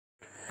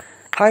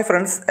Hi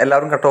friends,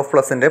 എല്ലാവരും Cutoff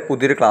പ്ലസിൻ്റെ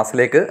പുതിയൊരു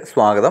ക്ലാസ്സിലേക്ക്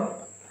സ്വാഗതം.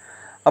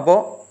 അപ്പോൾ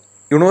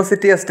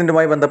യൂണിവേഴ്സിറ്റി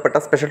അസിസ്റ്റൻറ്റുമായി ബന്ധപ്പെട്ട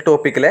സ്പെഷ്യൽ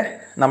ടോപ്പിക്കിലെ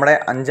നമ്മുടെ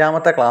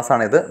 5ാമത്തെ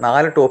ക്ലാസ്സാണിത്.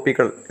 4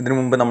 ടോപ്പിക്കുകൾ ഇതിനു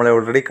മുമ്പ് നമ്മൾ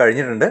ഓൾറെഡി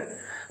കഴിഞ്ഞിട്ടുണ്ട്.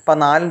 അപ്പോൾ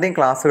 4ൻ്റെയും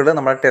ക്ലാസ്സുകൾ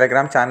നമ്മുടെ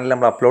ടെലഗ്രാം ചാനലിൽ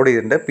നമ്മൾ അപ്ലോഡ്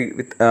ചെയ്തിട്ടുണ്ട്,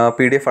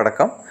 PDF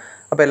അടക്കം.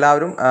 അപ്പോൾ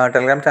എല്ലാവരും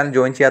ടെലഗ്രാം ചാനൽ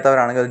ജോയിൻ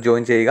ചെയ്യാത്തവരാണെങ്കിൽ അത്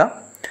ജോയിൻ ചെയ്യുക.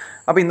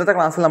 അപ്പോൾ ഇന്നത്തെ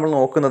ക്ലാസ്സിൽ നമ്മൾ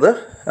നോക്കുന്നത്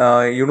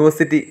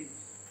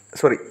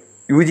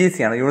UGC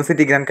ആണ്,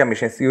 യൂണിവേഴ്സിറ്റി ഗ്രാൻഡ്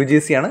കമ്മീഷൻ.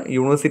 UGC ആണ്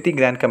യൂണിവേഴ്സിറ്റി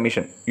ഗ്രാൻഡ്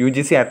കമ്മീഷൻ.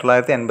 UGC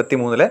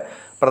 1983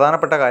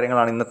 പ്രധാനപ്പെട്ട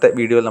കാര്യങ്ങളാണ് ഇന്നത്തെ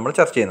വീഡിയോയിൽ നമ്മൾ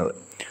ചർച്ച ചെയ്യുന്നത്.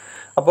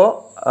 അപ്പോൾ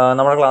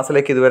നമ്മുടെ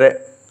ക്ലാസ്സിലേക്ക് ഇതുവരെ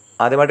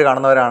ആദ്യമായിട്ട്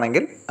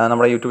കാണുന്നവരാണെങ്കിൽ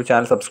നമ്മുടെ യൂട്യൂബ്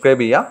ചാനൽ സബ്സ്ക്രൈബ്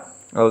ചെയ്യുക,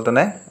 അതുപോലെ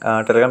തന്നെ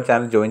ടെലഗ്രാം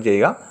ചാനൽ ജോയിൻ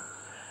ചെയ്യുക.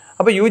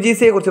 അപ്പോൾ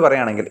UGCയെ കുറിച്ച്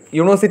പറയുകയാണെങ്കിൽ,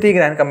 യൂണിവേഴ്സിറ്റി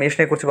ഗ്രാൻഡ്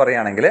കമ്മീഷനെ കുറിച്ച്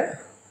പറയുകയാണെങ്കിൽ,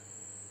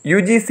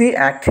 UGC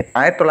ആക്ട്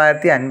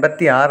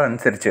 1956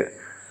 അനുസരിച്ച്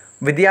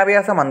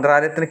വിദ്യാഭ്യാസ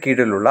മന്ത്രാലയത്തിന്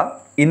കീഴിലുള്ള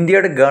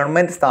ഇന്ത്യയുടെ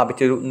ഗവൺമെൻറ്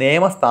സ്ഥാപിച്ചൊരു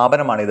നിയമ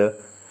സ്ഥാപനമാണിത്,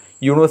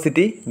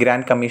 university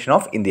grant commission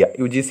of India.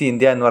 UGC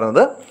India എന്ന്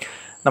പറയുന്നത്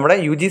നമ്മുടെ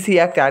UGC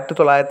ആക്ട്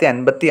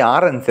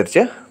 1956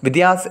 അനുസരിച്ച്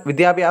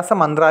വിദ്യാഭ്യാസ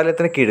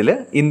മന്ത്രാലയത്തിന് കീഴിൽ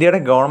ഇന്ത്യയുടെ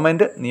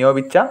ഗവൺമെൻറ്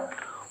നിയോഗിച്ച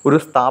ഒരു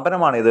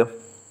സ്ഥാപനമാണിത്,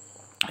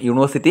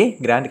 university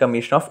grant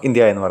commission of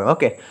India എന്ന് പറയുന്നത്.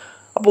 ഓക്കെ,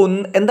 അപ്പോൾ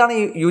എന്താണ്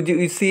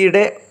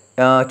UGCയുടെ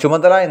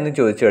ചുമതല എന്ന്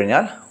ചോദിച്ചു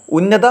കഴിഞ്ഞാൽ,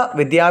 ഉന്നത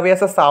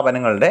വിദ്യാഭ്യാസ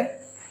സ്ഥാപനങ്ങളുടെ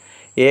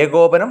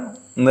ഏകോപനം,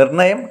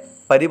 നിർണയം,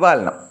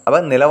 പരിപാലനം,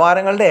 അപ്പോൾ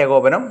നിലവാരങ്ങളുടെ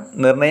ഏകോപനം,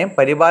 നിർണയം,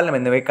 പരിപാലനം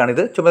എന്നിവയ്ക്കാണ്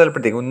ഇത്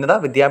ചുമതലപ്പെടുത്തിയിരിക്കുന്നത്. ഉന്നത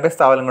വിദ്യാഭ്യാസ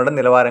സ്ഥാപനങ്ങളുടെ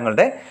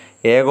നിലവാരങ്ങളുടെ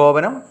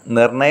ഏകോപനം,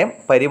 നിർണയം,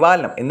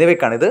 പരിപാലനം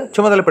എന്നിവയ്ക്കാണ് ഇത്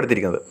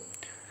ചുമതലപ്പെടുത്തിയിരിക്കുന്നത്.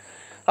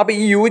 അപ്പോൾ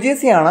ഈ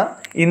UGC ആണ്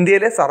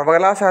ഇന്ത്യയിലെ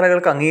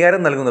സർവകലാശാലകൾക്ക്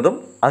അംഗീകാരം നൽകുന്നതും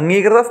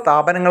അംഗീകൃത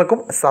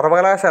സ്ഥാപനങ്ങൾക്കും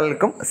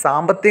സർവകലാശാലകൾക്കും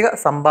സാമ്പത്തിക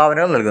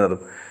സംഭാവനകൾ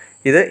നൽകുന്നതും.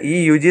 ഈ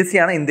UGC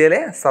ആണ്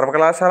ഇന്ത്യയിലെ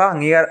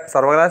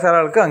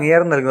സർവകലാശാലകൾക്ക്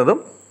അംഗീകാരം നൽകുന്നതും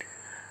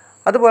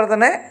അതുപോലെ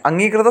തന്നെ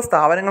അംഗീകൃത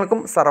സ്ഥാപനങ്ങൾക്കും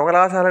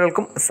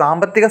സർവകലാശാലകൾക്കും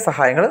സാമ്പത്തിക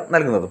സഹായങ്ങൾ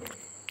നൽകുന്നതും.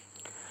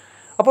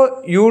 അപ്പോൾ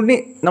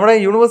നമ്മുടെ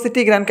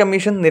യൂണിവേഴ്സിറ്റി ഗ്രാൻഡ്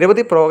കമ്മീഷൻ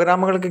നിരവധി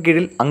പ്രോഗ്രാമുകൾക്ക്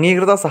കീഴിൽ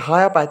അംഗീകൃത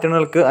സഹായ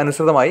പാറ്റേണുകൾക്ക്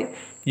അനുസൃതമായി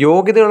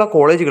യോഗ്യതയുള്ള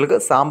കോളേജുകൾക്ക്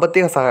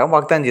സാമ്പത്തിക സഹായം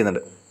വാഗ്ദാനം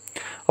ചെയ്യുന്നുണ്ട്.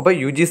 അപ്പോൾ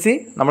UGC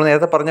നമ്മൾ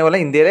നേരത്തെ പറഞ്ഞ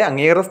പോലെ ഇന്ത്യയിലെ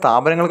അംഗീകൃത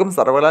സ്ഥാപനങ്ങൾക്കും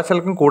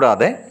സർവകലാശാലകൾക്കും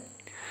കൂടാതെ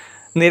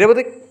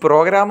നിരവധി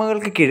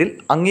പ്രോഗ്രാമുകൾക്ക് കീഴിൽ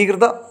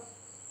അംഗീകൃത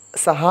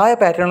സഹായ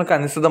പാറ്റേണുകൾക്ക്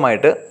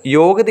അനുസൃതമായിട്ട്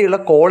യോഗ്യതയുള്ള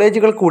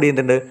കോളേജുകൾ കൂടി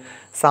എന്തുണ്ട്,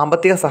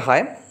 സാമ്പത്തിക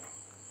സഹായം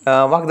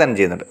വാഗ്ദാനം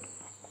ചെയ്യുന്നുണ്ട്.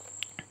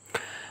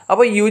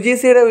 അപ്പോൾ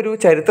UGCയുടെ ഒരു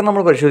ചരിത്രം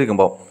നമ്മൾ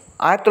പരിശോധിക്കുമ്പോൾ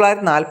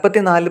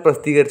 1944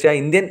 പ്രസിദ്ധീകരിച്ച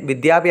ഇന്ത്യൻ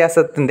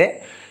വിദ്യാഭ്യാസത്തിൻ്റെ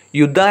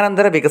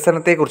യുദ്ധാനന്തര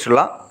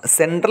വികസനത്തെക്കുറിച്ചുള്ള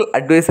central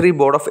advisory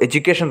board of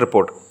education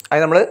report,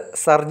 അത് നമ്മൾ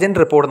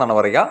സർജൻറ്റ് റിപ്പോർട്ട് എന്നാണ്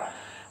പറയുക.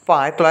 അപ്പോൾ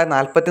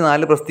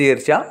 1944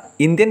 പ്രസിദ്ധീകരിച്ച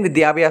ഇന്ത്യൻ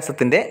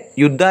വിദ്യാഭ്യാസത്തിൻ്റെ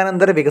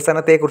യുദ്ധാനന്തര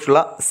വികസനത്തെക്കുറിച്ചുള്ള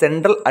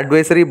സെൻട്രൽ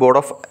അഡ്വൈസറി ബോർഡ്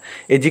ഓഫ്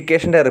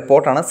എഡ്യൂക്കേഷൻ്റെ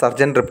റിപ്പോർട്ടാണ്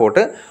സർജൻറ്റ്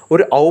റിപ്പോർട്ട്.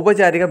 ഒരു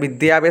ഔപചാരിക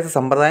വിദ്യാഭ്യാസ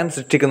സമ്പ്രദായം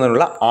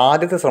സൃഷ്ടിക്കുന്നതിനുള്ള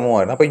ആദ്യത്തെ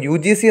ശ്രമമായിരുന്നു. അപ്പോൾ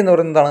UGC എന്ന്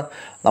പറയുന്നത് എന്താണ്,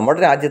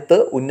 നമ്മുടെ രാജ്യത്ത്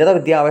ഉന്നത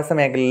വിദ്യാഭ്യാസ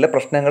മേഖലയിലെ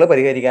പ്രശ്നങ്ങൾ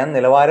പരിഹരിക്കാനും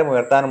നിലവാരം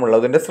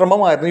ഉയർത്താനുമുള്ളതിൻ്റെ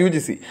ശ്രമമായിരുന്നു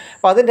UGC.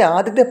 അപ്പോൾ അതിൻ്റെ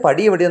ആദ്യത്തെ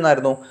പടി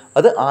എവിടെയെന്നായിരുന്നു,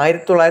 അത്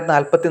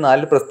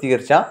 1944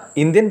 പ്രസിദ്ധീകരിച്ച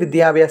ഇന്ത്യൻ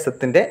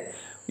വിദ്യാഭ്യാസത്തിൻ്റെ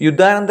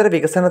യുദ്ധാനന്തര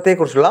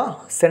വികസനത്തെക്കുറിച്ചുള്ള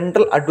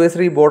central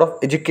advisory board of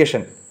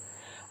education,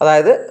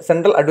 അതായത്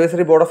central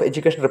advisory board of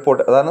education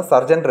report, അതാണ്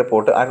സർജൻറ്റ്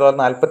റിപ്പോർട്ട്.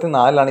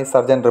 1944 ഈ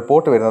സർജൻറ്റ്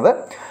റിപ്പോർട്ട് വരുന്നത്.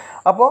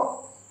 അപ്പോൾ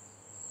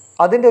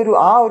അതിൻ്റെ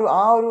ആ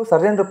ഒരു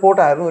സർജൻറ്റ്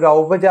റിപ്പോർട്ടായിരുന്നു ഒരു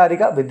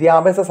ഔപചാരിക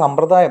വിദ്യാഭ്യാസ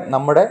സമ്പ്രദായം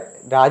നമ്മുടെ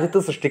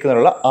രാജ്യത്ത്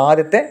സൃഷ്ടിക്കുന്നതിനുള്ള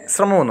ആദ്യത്തെ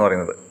ശ്രമം എന്ന്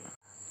പറയുന്നത്.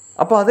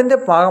 അപ്പോൾ അതിൻ്റെ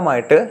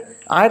ഭാഗമായിട്ട്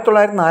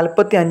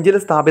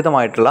 1945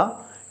 സ്ഥാപിതമായിട്ടുള്ള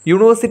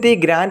യൂണിവേഴ്സിറ്റി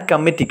ഗ്രാൻഡ്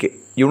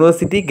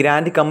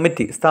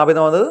കമ്മിറ്റി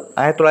സ്ഥാപിതമായത്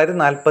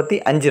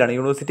 1945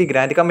 യൂണിവേഴ്സിറ്റി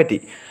ഗ്രാൻഡ് കമ്മിറ്റി.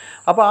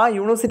 അപ്പോൾ ആ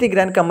യൂണിവേഴ്സിറ്റി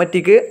ഗ്രാൻഡ്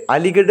കമ്മിറ്റിക്ക്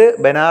അലിഗഡ്,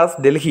 ബനാറസ്,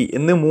 ഡൽഹി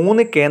എന്നീ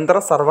 3 കേന്ദ്ര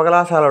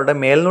സർവകലാശാലകളുടെ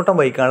മേൽനോട്ടം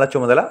വഹിക്കാനുള്ള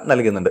ചുമതല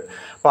നൽകുന്നുണ്ട്.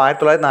 അപ്പോൾ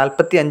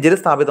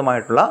 1945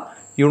 സ്ഥാപിതമായിട്ടുള്ള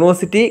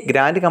യൂണിവേഴ്സിറ്റി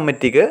ഗ്രാൻഡ്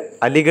കമ്മിറ്റിക്ക്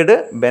അലിഗഡ്,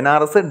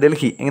 ബനാറസ്,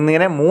 ഡൽഹി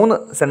എന്നിങ്ങനെ 3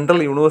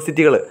 സെൻട്രൽ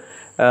യൂണിവേഴ്സിറ്റികൾ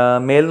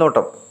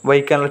മേൽനോട്ടം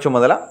വഹിക്കാനുള്ള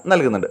ചുമതല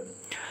നൽകുന്നുണ്ട്.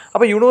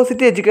 അപ്പോൾ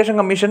യൂണിവേഴ്സിറ്റി എഡ്യൂക്കേഷൻ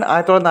കമ്മീഷൻ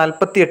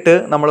 1948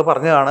 നമ്മൾ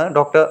പറഞ്ഞതാണ്,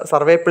 ഡോക്ടർ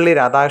സർവേപ്പള്ളി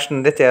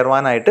രാധാകൃഷ്ണൻ്റെ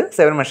ചെയർമാനായിട്ട്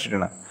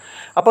സേവനമനുഷ്ഠിച്ചിട്ടുണ്ട്.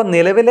 അപ്പോൾ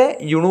നിലവിലെ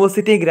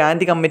യൂണിവേഴ്സിറ്റി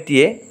ഗ്രാൻഡ്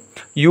കമ്മിറ്റിയെ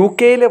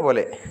UK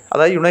പോലെ,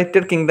 അതായത്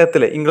യുണൈറ്റഡ്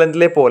കിങ്ഡത്തിലെ,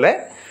 ഇംഗ്ലണ്ടിലെ പോലെ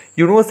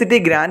യൂണിവേഴ്സിറ്റി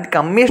ഗ്രാൻഡ്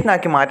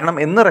കമ്മീഷനാക്കി മാറ്റണം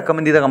എന്ന്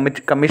റെക്കമെൻഡ്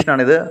ചെയ്ത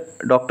കമ്മീഷനാണിത്,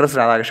 ഡോക്ടർ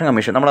രാധാകൃഷ്ണൻ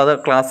കമ്മീഷൻ. നമ്മളത്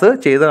ക്ലാസ്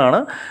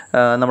ചെയ്തതാണ്,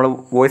 നമ്മൾ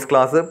വോയിസ്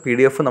ക്ലാസ്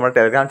PDF നമ്മുടെ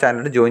ടെലഗ്രാം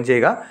ചാനലിൽ ജോയിൻ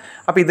ചെയ്യുക.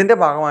 അപ്പോൾ ഇതിൻ്റെ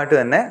ഭാഗമായിട്ട്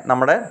തന്നെ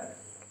നമ്മുടെ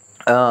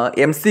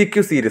MCQ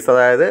സീരീസ്,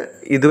 അതായത്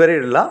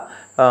ഇതുവരെയുള്ള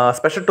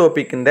സ്പെഷ്യൽ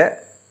ടോപ്പിക്കിൻ്റെ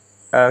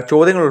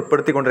ചോദ്യങ്ങൾ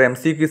ഉൾപ്പെടുത്തിക്കൊണ്ടൊരു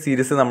MCQ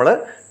സീരീസ് നമ്മൾ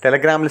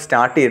ടെലഗ്രാമിൽ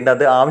സ്റ്റാർട്ട് ചെയ്യുന്നുണ്ട്.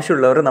 അത്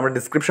ആവശ്യമുള്ളവർ നമ്മുടെ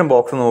ഡിസ്ക്രിപ്ഷൻ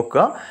ബോക്സ്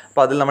നോക്കുക.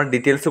 അപ്പോൾ അതിൽ നമ്മൾ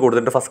ഡീറ്റെയിൽസ്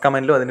കൊടുത്തിട്ടുണ്ട്, ഫസ്റ്റ്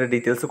കമൻറ്റിലും അതിൻ്റെ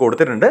ഡീറ്റെയിൽസ്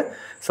കൊടുത്തിട്ടുണ്ട്.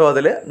 സോ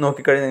അതിൽ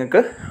നോക്കിക്കഴിഞ്ഞ്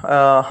നിങ്ങൾക്ക്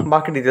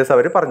ബാക്കി ഡീറ്റെയിൽസ്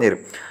അവർ പറഞ്ഞുതരും.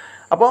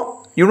 അപ്പോൾ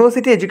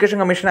യൂണിവേഴ്സിറ്റി എഡ്യൂക്കേഷൻ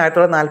കമ്മീഷൻ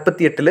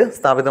 1948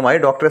 സ്ഥാപിതമായി.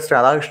 ഡോക്ടർ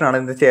രാധാകൃഷ്ണനാണ്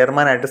ഇതിൻ്റെ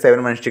ചെയർമാനായിട്ട്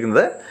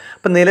സേവനമനുഷ്ഠിക്കുന്നത്.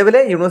 അപ്പോൾ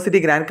നിലവിലെ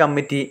യൂണിവേഴ്സിറ്റി ഗ്രാൻഡ്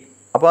കമ്മിറ്റി,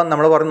 അപ്പോൾ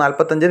നമ്മൾ പറഞ്ഞ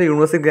 45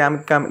 യൂണിവേഴ്സിറ്റി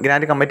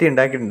ഗ്രാൻഡ് കമ്മിറ്റി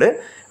ഉണ്ടാക്കിയിട്ടുണ്ട്.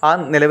 ആ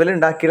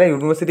നിലവിലുണ്ടാക്കിയ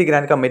യൂണിവേഴ്സിറ്റി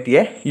ഗ്രാൻഡ്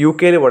കമ്മിറ്റിയെ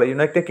UK പോലെ,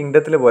 യുണൈറ്റഡ്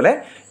കിങ്ഡത്തിലെ പോലെ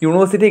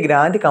യൂണിവേഴ്സിറ്റി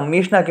ഗ്രാൻഡ്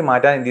കമ്മീഷനാക്കി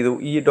മാറ്റാൻ എന്ത് ചെയ്തു,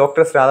 ഈ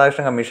ഡോക്ടർ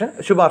രാധാകൃഷ്ണൻ കമ്മീഷൻ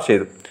ശുപാർശ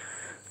ചെയ്തു.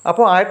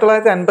 അപ്പോൾ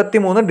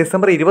 1953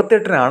 ഡിസംബർ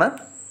 28-നാണ്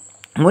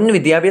മുൻ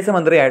വിദ്യാഭ്യാസ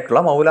മന്ത്രിയായിട്ടുള്ള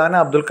മൗലാന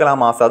അബ്ദുൽ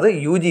കലാം ആസാദ്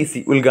UGC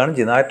ഉദ്ഘാടനം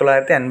ചെയ്യുന്നത്.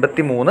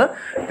 1953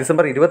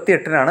 ഡിസംബർ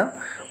 28-നാണ്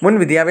മുൻ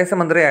വിദ്യാഭ്യാസ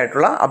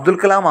മന്ത്രിയായിട്ടുള്ള അബ്ദുൽ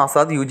കലാം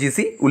ആസാദ് UGC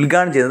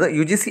ഉദ്ഘാടനം ചെയ്തത്.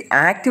 UGC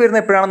ആക്ട്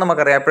വരുന്ന എപ്പോഴാണെന്ന്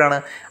നമുക്കറിയാം. എപ്പോഴാണ്?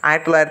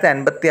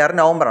 1956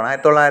 നവംബറാണ്.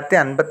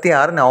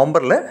 1956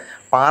 നവംബറിൽ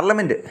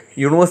parliament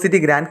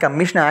university grant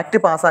commission act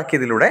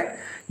പാസ്സാക്കിയതിലൂടെ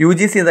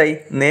UGC എന്തായി?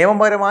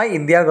 നിയമപരമായി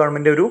ഇന്ത്യ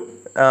ഗവൺമെൻറ് ഒരു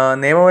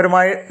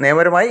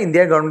നിയമപരമായി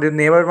ഇന്ത്യ ഗവൺമെൻറ് ഒരു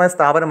നിയമപരമായ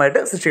സ്ഥാപനമായിട്ട്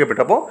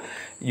സൃഷ്ടിക്കപ്പെട്ടു. അപ്പോൾ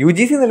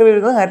UGC നിലവിൽ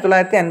വരുന്നത്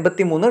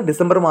 1953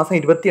 ഡിസംബർ മാസം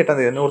 28-ാം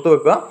തീയതി. ഓർത്ത്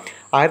വെക്കുക,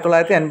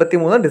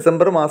 1953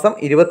 ഡിസംബർ മാസം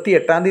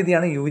 28-ാം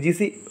തീയതിയാണ്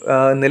UGC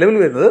നിലവിൽ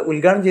വരുന്നത്.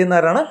 ഉദ്ഘാടനം ചെയ്യുന്ന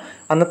ആരാണ്?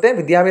 അന്നത്തെ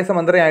വിദ്യാഭ്യാസ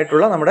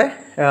മന്ത്രിയായിട്ടുള്ള നമ്മുടെ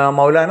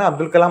മൗലാന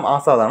അബ്ദുൽ കലാം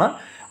ആസാദാണ്.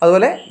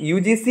 അതുപോലെ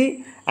UGC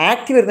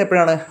ആക്ട് വരുന്ന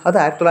എപ്പോഴാണ്? അത്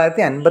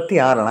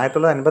 1956-ലാണ്.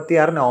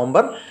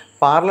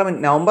 1956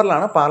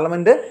 നവംബറിലാണ്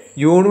parliament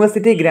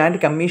university grant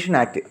commission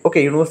act,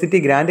 university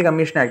grant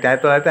commission act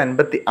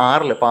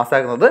 1956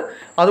 പാസ്സാക്കുന്നത്.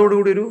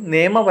 അതോടുകൂടി ഒരു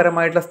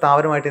നിയമപരമായിട്ടുള്ള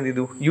സ്ഥാപനമായിട്ട് എന്ത്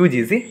ചെയ്തു?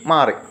 UGC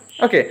മാറി.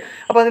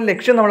 അപ്പോൾ അതിൻ്റെ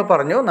ലക്ഷ്യം നമ്മൾ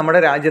പറഞ്ഞു, നമ്മുടെ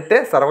രാജ്യത്തെ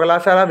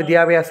സർവകലാശാല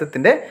വിദ്യാഭ്യാസ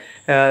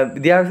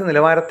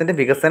നിലവാരത്തിൻ്റെ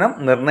വികസനം,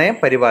 നിർണ്ണയം,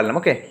 പരിപാലനം.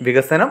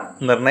 വികസനം,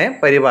 നിർണ്ണയം,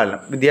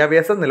 പരിപാലനം.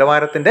 വിദ്യാഭ്യാസ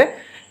നിലവാരത്തിൻ്റെ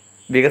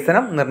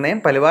വികസനം, നിർണ്ണയം,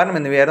 പരിപാലനം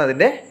എന്നിവയായിരുന്നു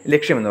അതിൻ്റെ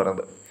ലക്ഷ്യമെന്ന്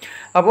പറയുന്നത്.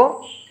 അപ്പോൾ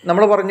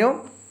നമ്മൾ പറഞ്ഞു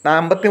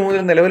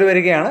 53 നിലവിൽ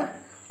വരികയാണ്.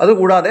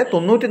 അതുകൂടാതെ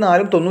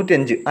 94,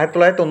 95,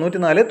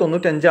 1994,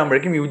 95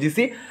 ആകുമ്പോഴേക്കും UGC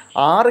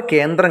 6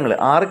 കേന്ദ്രങ്ങൾ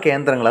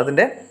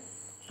അതിൻ്റെ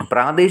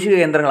പ്രാദേശിക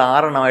കേന്ദ്രങ്ങൾ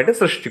 6 എണ്ണമായിട്ട്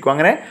സൃഷ്ടിക്കും.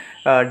 അങ്ങനെ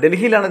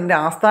ഡൽഹിയിലാണ് ഇതിൻ്റെ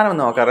ആസ്ഥാനം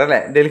എന്ന് നോക്കാറ് അല്ലേ.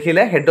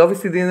 ഡൽഹിയിലെ ഹെഡ് ഓഫീസ്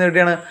സ്ഥിതി ചെയ്യുന്നത്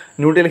എവിടെയാണ്?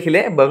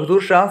 ന്യൂഡൽഹിയിലെ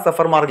ബഹദൂർ ഷാ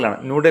സഫർ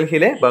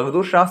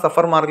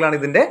മാർഗിലാണ്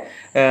ഇതിൻ്റെ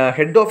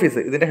ഹെഡ് ഓഫീസ്.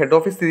 ഇതിൻ്റെ ഹെഡ്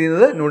ഓഫീസ് സ്ഥിതി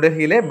ചെയ്യുന്നത്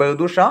ന്യൂഡൽഹിയിലെ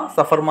ബഹദൂർ ഷാ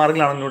സഫർ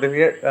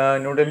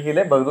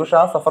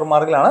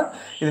മാർഗിലാണ്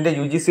ഇതിൻ്റെ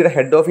UGCയുടെ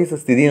ഹെഡ് ഓഫീസ്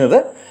സ്ഥിതി ചെയ്യുന്നത്.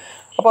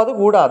 അപ്പോൾ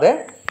അതുകൂടാതെ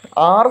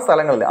 6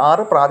 സ്ഥലങ്ങളിൽ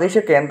 6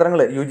 പ്രാദേശിക കേന്ദ്രങ്ങൾ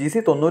UGC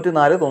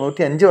 94,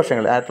 95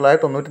 വർഷങ്ങളിൽ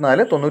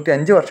 1994,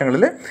 95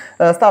 വർഷങ്ങളിൽ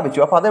സ്ഥാപിച്ചു.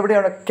 അപ്പോൾ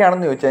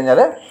അതെവിടെയൊക്കെയാണെന്ന് ചോദിച്ചു കഴിഞ്ഞാൽ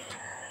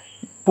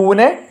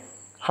പൂനെ,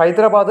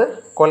 ഹൈദരാബാദ്,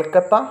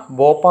 കൊൽക്കത്ത,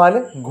 ഭോപ്പാൽ,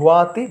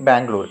 ഗുവാഹത്തി,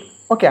 ബാംഗ്ലൂർ.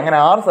 അങ്ങനെ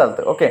 6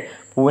 സ്ഥലത്ത്.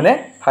 പൂനെ,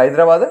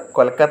 ഹൈദരാബാദ്,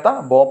 കൊൽക്കത്ത,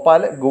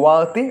 ഭോപ്പാൽ,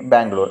 ഗുവാഹത്തി,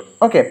 ബാംഗ്ലൂർ.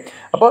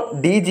 അപ്പോൾ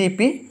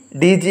DGP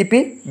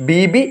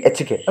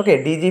BBHK.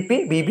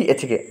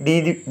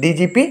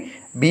 DGP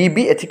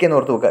BBHK എന്ന്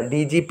ഓർത്ത് വെക്കുക.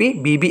 DGP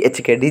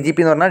BBHK. DGP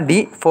എന്ന് പറഞ്ഞാൽ D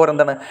ഫോർ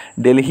എന്താണ്?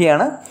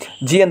 ഡൽഹിയാണ്.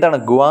 G എന്താണ്?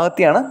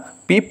 ഗുവാഹത്തിയാണ്.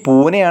 P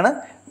പൂനെയാണ്.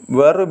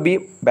 വേറൊരു B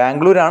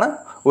ബാംഗ്ലൂരാണ്.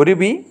 ഒരു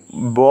B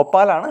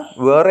ഭോപ്പാലാണ്.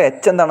 വേറെ H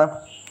എന്താണ്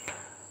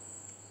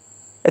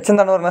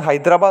പറയുന്നത്?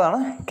 ഹൈദരാബാദാണ്.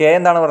 K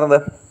എന്താണ് പറയുന്നത്?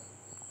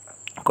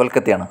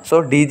 കൊൽക്കത്തയാണ്. So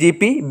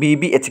DGP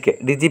BBHK.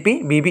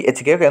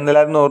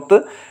 എന്നെല്ലാവരും ഓർത്ത്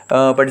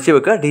പഠിച്ചു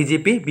വെക്കുക.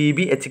 DGP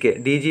BBHK.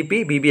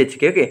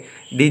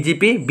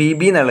 DGP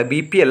BB എന്നുള്ള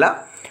BP അല്ല,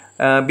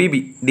 BB.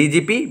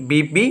 DGP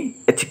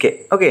BBHK.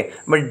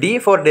 അപ്പോൾ D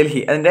ഫോർ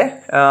ഡൽഹി അതിൻ്റെ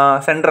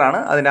സെൻറ്ററാണ്,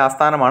 അതിൻ്റെ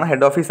ആസ്ഥാനമാണ്,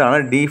 ഹെഡ് ഓഫീസാണ്.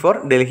 D four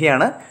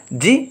ഡൽഹിയാണ്.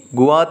 G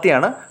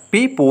ഗുവാഹത്തിയാണ്. P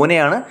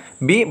പൂനെയാണ്.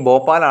 B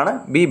ഭോപ്പാലാണ്.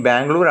 B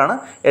ബാംഗ്ലൂരാണ്.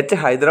 H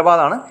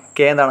ഹൈദരാബാദാണ്. K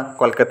എന്താണ്?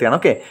 കൊൽക്കത്തയാണ്.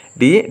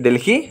 D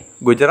ഡൽഹി,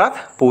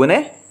 ഗുജറാത്ത്, പൂനെ,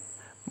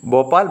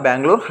 ഭോപ്പാൽ,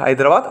 ബാംഗ്ലൂർ,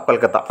 ഹൈദരാബാദ്,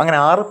 കൊൽക്കത്ത. അങ്ങനെ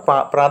 6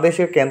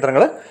 പ്രാദേശിക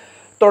കേന്ദ്രങ്ങൾ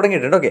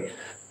തുടങ്ങിയിട്ടുണ്ട്.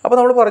 അപ്പോൾ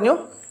നമ്മൾ പറഞ്ഞു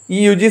ഈ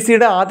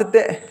UGCയുടെ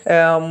ആദ്യത്തെ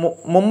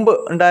മുമ്പ്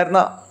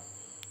ഉണ്ടായിരുന്ന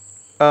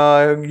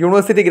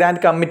യൂണിവേഴ്സിറ്റി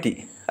ഗ്രാൻഡ് കമ്മിറ്റി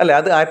അല്ലേ,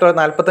 അത്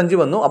 1945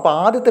 വന്നു. അപ്പോൾ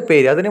ആദ്യത്തെ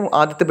പേര്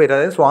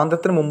അതായത്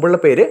സ്വാതന്ത്ര്യത്തിന് മുമ്പുള്ള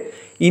പേര്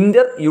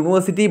ഇന്റർ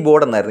യൂണിവേഴ്സിറ്റി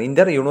ബോർഡ്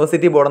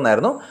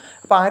എന്നായിരുന്നു.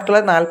 അപ്പോൾ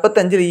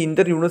 1945 ഈ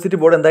ഇന്റർ യൂണിവേഴ്സിറ്റി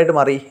ബോർഡ് എന്തായിട്ട്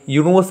മാറി?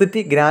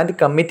 യൂണിവേഴ്സിറ്റി ഗ്രാൻഡ്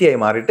കമ്മിറ്റിയായി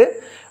മാറിയിട്ട്,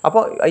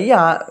 അപ്പോൾ ഈ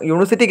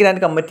യൂണിവേഴ്സിറ്റി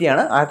ഗ്രാൻഡ്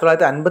കമ്മിറ്റിയാണ്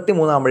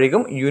 1953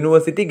 ആകുമ്പോഴേക്കും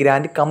യൂണിവേഴ്സിറ്റി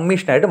ഗ്രാൻഡ്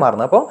കമ്മീഷനായിട്ട്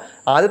മാറുന്നത്. അപ്പോൾ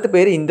ആദ്യത്തെ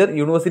പേര് ഇന്റർ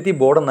യൂണിവേഴ്സിറ്റി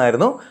ബോർഡ്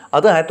എന്നായിരുന്നു.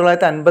 അത്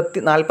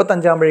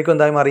 1945 ആകുമ്പോഴേക്കും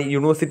എന്തായി മാറി?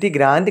 യൂണിവേഴ്സിറ്റി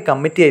ഗ്രാൻഡ്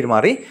കമ്മിറ്റിയായി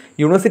മാറി.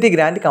 യൂണിവേഴ്സിറ്റി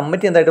ഗ്രാൻഡ്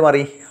കമ്മിറ്റി എന്തായിട്ട്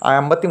മാറി?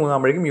 53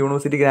 ആകുമ്പോഴേക്കും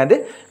യൂണിവേഴ്സിറ്റി ഗ്രാൻഡ്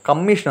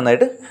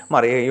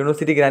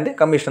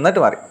കമ്മീഷൻ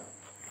എന്നായിട്ട് മാറി.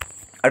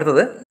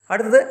 അടുത്തത്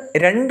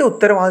 2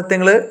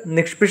 ഉത്തരവാദിത്തങ്ങൾ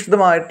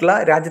നിഷ്പക്ഷിതമായിട്ടുള്ള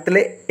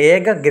രാജ്യത്തിലെ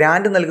ഏക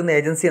ഗ്രാൻഡ് നൽകുന്ന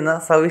ഏജൻസി എന്ന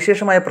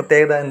സവിശേഷമായ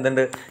പ്രത്യേകത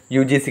എന്തുണ്ട്?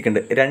 UGCക്കുണ്ട്.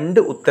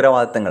 2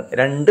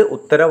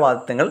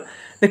 ഉത്തരവാദിത്തങ്ങൾ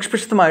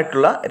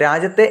നിഷ്പക്ഷിതമായിട്ടുള്ള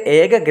രാജ്യത്തെ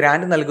ഏക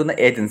ഗ്രാൻഡ് നൽകുന്ന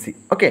ഏജൻസി.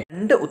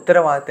 2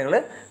 ഉത്തരവാദിത്തങ്ങൾ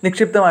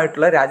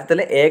നിക്ഷിപ്തമായിട്ടുള്ള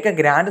രാജ്യത്തിലെ ഏക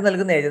ഗ്രാൻഡ്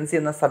നൽകുന്ന ഏജൻസി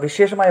എന്ന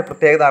സവിശേഷമായ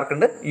പ്രത്യേകത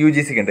ആർക്കുണ്ട്?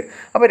 UGCക്കുണ്ട്.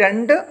 അപ്പോൾ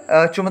 2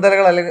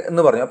 ചുമതലകൾ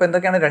എന്ന് പറഞ്ഞു. അപ്പോൾ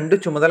എന്തൊക്കെയാണ് 2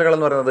 ചുമതലകൾ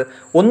എന്ന് പറയുന്നത്?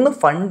 ഒന്ന്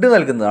ഫണ്ട്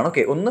നൽകുന്നതാണ്.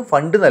 ഒന്ന്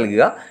ഫണ്ട്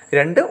നൽകുക.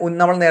 2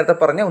 നമ്മൾ നേരത്തെ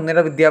പറഞ്ഞ ഉന്നത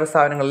വിദ്യാഭ്യാസ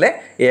സ്ഥാപനങ്ങളിലെ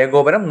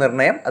ഏകോപനം,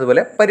 നിർണ്ണയം,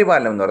 അതുപോലെ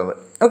പരിപാലനം എന്ന് പറയുന്നത്.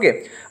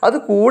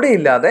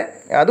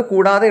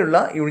 അതുകൂടാതെയുള്ള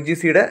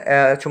UGCയുടെ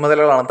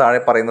ചുമതലകളാണ് താഴെ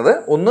പറയുന്നത്.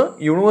 ഒന്ന്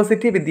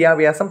യൂണിവേഴ്സിറ്റി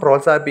വിദ്യാഭ്യാസം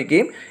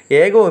പ്രോത്സാഹിപ്പിക്കുകയും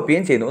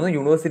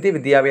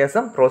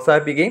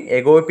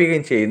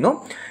ഏകോപിപ്പിക്കുകയും ചെയ്യുന്നു.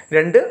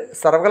 2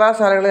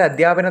 സർവകലാശാലകളിലെ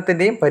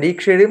അധ്യാപനത്തിൻ്റെയും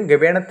പരീക്ഷയുടെയും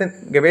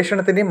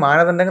ഗവേഷണത്തിൻ്റെയും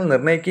മാനദണ്ഡങ്ങൾ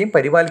നിർണ്ണയിക്കുകയും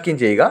പരിപാലിക്കുകയും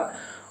ചെയ്യുക.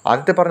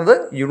 ആദ്യത്തെ പറഞ്ഞത്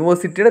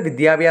യൂണിവേഴ്സിറ്റിയുടെ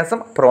വിദ്യാഭ്യാസം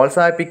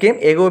പ്രോത്സാഹിപ്പിക്കുകയും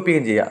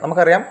ഏകോപിപ്പിക്കുകയും ചെയ്യുക.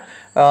 നമുക്കറിയാം,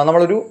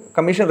 നമ്മളൊരു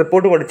കമ്മീഷൻ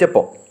റിപ്പോർട്ട്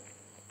പഠിച്ചപ്പോൾ,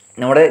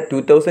 നമ്മുടെ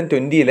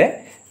 2020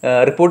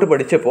 റിപ്പോർട്ട്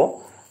പഠിച്ചപ്പോൾ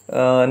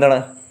എന്താണ്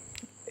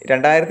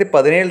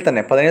 2017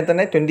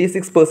 തന്നെ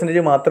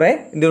 26% മാത്രമേ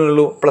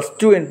ഇതിനുള്ളൂ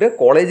 +2 കഴിഞ്ഞിട്ട്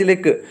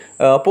കോളേജിലേക്ക്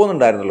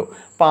പോകുന്നുണ്ടായിരുന്നുള്ളൂ.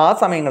 അപ്പോൾ ആ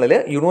സമയങ്ങളിൽ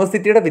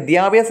യൂണിവേഴ്സിറ്റിയുടെ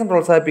വിദ്യാഭ്യാസം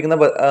പ്രോത്സാഹിപ്പിക്കുന്ന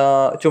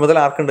ചുമതല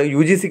ആർക്കുണ്ട്?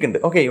 UGCക്ക് ഉണ്ട്.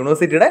 ഓക്കെ,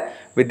 യൂണിവേഴ്സിറ്റിയുടെ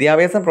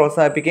വിദ്യാഭ്യാസം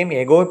പ്രോത്സാഹിപ്പിക്കുകയും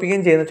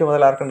ഏകോപിപ്പിക്കുകയും ചെയ്യുന്ന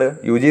ചുമതല ആർക്കുണ്ട്?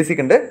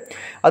 UGCക്ക് ഉണ്ട്.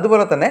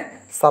 അതുപോലെ തന്നെ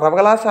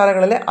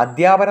സർവകലാശാലകളിലെ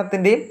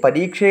അധ്യാപനത്തിൻ്റെയും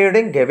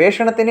പരീക്ഷയുടെയും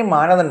ഗവേഷണത്തിൻ്റെയും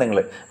മാനദണ്ഡങ്ങൾ,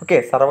 ഓക്കെ,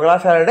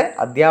 സർവകലാശാലയുടെ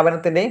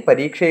അധ്യാപനത്തിൻ്റെയും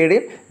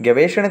പരീക്ഷയുടെയും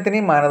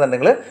ഗവേഷണത്തിൻ്റെയും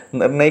മാനദണ്ഡങ്ങൾ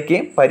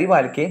നിർണ്ണയിക്കുകയും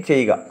പരിപാലിക്കുകയും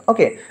ചെയ്യുക.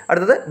 ഓക്കെ,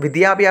 അടുത്തത്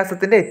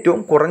വിദ്യാഭ്യാസത്തിൻ്റെ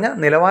ഏറ്റവും കുറഞ്ഞ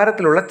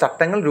നിലവാരത്തിലുള്ള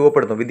ചട്ടങ്ങൾ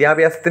രൂപപ്പെടുത്തുന്നു.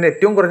 വിദ്യാഭ്യാസത്തിൻ്റെ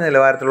ഏറ്റവും കുറഞ്ഞ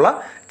നിലവാരത്തിലുള്ള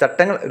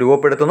ചട്ടങ്ങൾ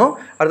രൂപപ്പെടുത്തുന്നു.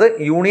 അടുത്തത്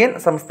യൂണിയൻ,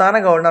 സംസ്ഥാന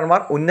ഗവർണർമാർ,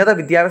 ഉന്നത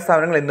വിദ്യാഭ്യാസ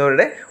സ്ഥാപനങ്ങൾ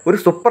എന്നിവരുടെ ഒരു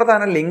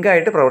സുപ്രധാന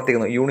ലിങ്കായിട്ട്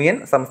പ്രവർത്തിക്കുന്നു. യൂണിയൻ,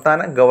 സംസ്ഥാന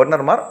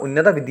ഗവർണർമാർ,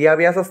 ഉന്നത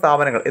വിദ്യാഭ്യാസ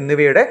സ്ഥാപനങ്ങൾ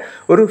എന്നിവയുടെ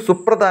ഒരു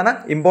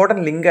ഇമ്പോർട്ടൻറ്റ്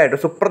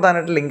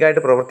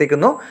ലിങ്കായിട്ട്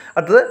പ്രവർത്തിക്കുന്നു.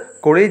 അടുത്തത്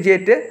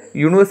കൊളീജിയേറ്റ്,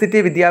 യൂണിവേഴ്സിറ്റി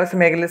വിദ്യാഭ്യാസ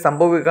മേഖലയിലെ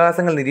സംഭവ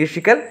വികാസങ്ങൾ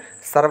നിരീക്ഷിക്കൽ,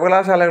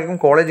 സർവകലാശാലകൾക്കും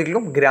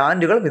കോളേജുകൾക്കും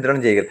ഗ്രാൻറ്റുകൾ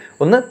വിതരണം ചെയ്യൽ.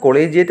 ഒന്ന്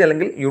കൊളീജിയേറ്റ്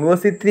അല്ലെങ്കിൽ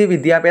യൂണിവേഴ്സിറ്റി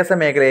വിദ്യാഭ്യാസ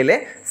മേഖലയിലെ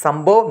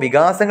സംഭവ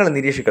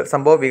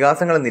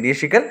വികാസങ്ങൾ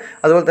നിരീക്ഷിക്കൽ,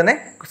 അതുപോലെ തന്നെ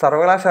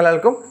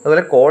സർവകലാശാലകൾക്കും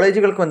അതുപോലെ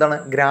കോളേജുകൾക്കും എന്താണ്?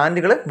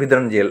 ഗ്രാൻറ്റുകൾ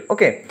വിതരണം ചെയ്യൽ.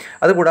 ഓക്കെ,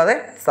 അതുകൂടാതെ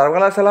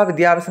സർവകലാശാല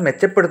വിദ്യാഭ്യാസം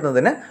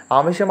മെച്ചപ്പെടുത്തുന്നതിന്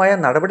ആവശ്യമായ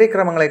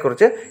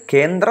നടപടിക്രമങ്ങളെക്കുറിച്ച്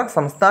കേന്ദ്ര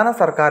സംസ്ഥാന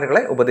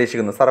സർക്കാരുകളെ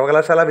ഉപദേശിക്കുന്നു.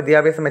 സർവകലാശാല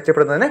വിദ്യാഭ്യാസം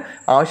മെച്ചപ്പെടുത്തുന്നതിന്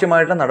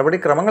ആവശ്യമായിട്ടുള്ള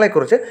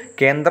നടപടിക്രമങ്ങളെക്കുറിച്ച്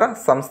കേന്ദ്ര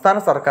സംസ്ഥാന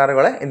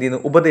സർക്കാരുകളെ എന്ത്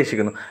ചെയ്യുന്നു?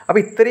 ഉപദേശിക്കുന്നു.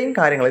 അപ്പോൾ ഇത്രയും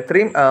കാര്യങ്ങൾ,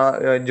 ഇത്രയും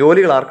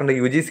ജോലികൾ ആർക്കുണ്ട്?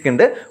 UGCക്ക്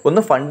ഉണ്ട്.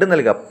 ഒന്ന് ഫണ്ട്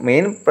നൽകുക,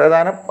 മെയിൻ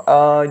പ്രധാന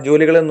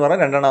ജോലികൾ എന്ന്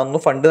പറഞ്ഞാൽ രണ്ടെണ്ണം. ഒന്ന്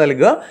ഫണ്ട്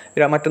നൽകുക,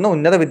 മറ്റൊന്ന്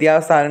ഉന്നത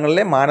വിദ്യാഭ്യാസ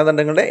സ്ഥാപനങ്ങളിലെ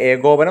മാനദണ്ഡങ്ങളുടെ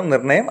ഏകോപനം,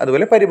 നിർണ്ണയം,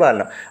 അതുപോലെ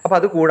പരിപാലനം. അപ്പോൾ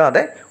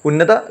അതുകൂടാതെ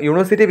ഉന്നത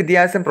യൂണിവേഴ്സിറ്റി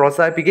വിദ്യാഭ്യാസം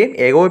പ്രോത്സാഹിപ്പിക്കുകയും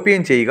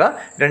ഏകോപിപ്പിക്കുകയും ചെയ്യുക.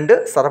 2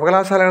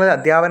 സർവകലാശാലകളിലെ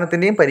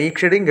അധ്യാപനത്തിൻ്റെയും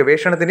പരീക്ഷയുടെയും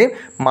ഗവേഷണത്തിൻ്റെയും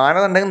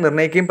മാനദണ്ഡങ്ങൾ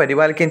നിർണ്ണയിക്കുകയും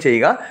പരിപാലിക്കുകയും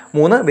ചെയ്യുക.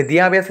 3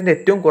 വിദ്യാഭ്യാസത്തിൻ്റെ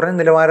ഏറ്റവും കുറഞ്ഞ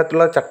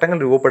നിലവാരത്തിലുള്ള ചട്ടങ്ങൾ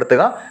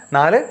രൂപപ്പെടുത്തുക.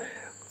 4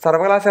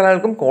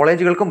 സർവകലാശാലകൾക്കും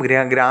കോളേജുകൾക്കും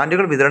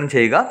ഗ്രാൻറ്റുകൾ വിതരണം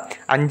ചെയ്യുക.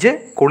 5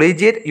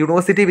 കൊളീജിയേറ്റ്,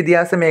 യൂണിവേഴ്സിറ്റി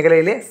വിദ്യാഭ്യാസ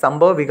മേഖലയിലെ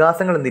സംഭവ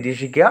വികാസങ്ങൾ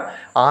നിരീക്ഷിക്കുക.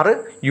 6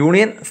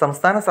 യൂണിയൻ,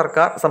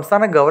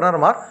 സംസ്ഥാന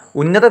ഗവർണർമാർ,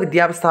 ഉന്നത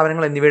വിദ്യാഭ്യാസ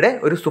സ്ഥാപനങ്ങൾ എന്നിവയുടെ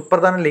ഒരു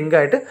സുപ്രധാന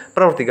ലിങ്കായിട്ട്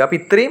പ്രവർത്തിക്കുക. അപ്പോൾ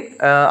ഇത്രയും,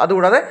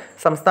 അതുകൂടാതെ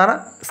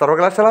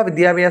സർവകലാശാല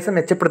വിദ്യാഭ്യാസം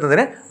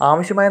മെച്ചപ്പെടുത്തുന്നതിന്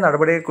ആവശ്യമായ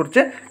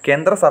നടപടിയെക്കുറിച്ച്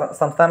കേന്ദ്ര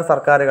സംസ്ഥാന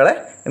സർക്കാരുകളെ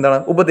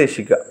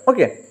ഉപദേശിക്കുക.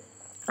 ഓക്കെ,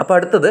 അപ്പോൾ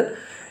അടുത്തത്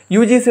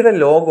UGCയുടെ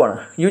ലോഗോ ആണ്.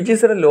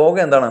 UGCയുടെ ലോഗോ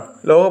എന്താണ്?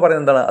 ലോഗോ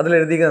പറയുന്നത് എന്താണ്?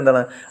 അതിലെഴുതിയിരിക്കുന്നത്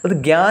എന്താണ്? അത്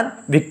ഗ്യാൻ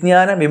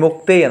വിജ്ഞാന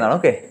വിമുക്തേ എന്നാണ്.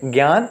 ഓക്കെ,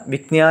 ഗ്യാൻ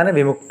വിജ്ഞാന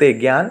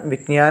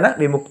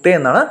വിമുക്തേ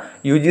എന്നാണ്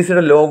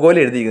UGCയുടെ ലോഗോയിൽ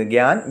എഴുതിയിരിക്കുന്നത്.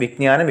 ഗ്യാൻ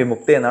വിജ്ഞാന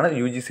വിമുക്തേ എന്നാണ്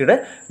UGCയുടെ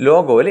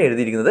ലോഗോയിൽ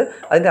എഴുതിയിരിക്കുന്നത്.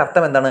 അതിൻ്റെ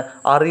അർത്ഥം എന്താണ്?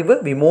 അറിവ്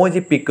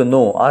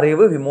വിമോചിപ്പിക്കുന്നു.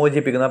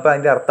 അപ്പോൾ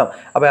അതിൻ്റെ അർത്ഥം,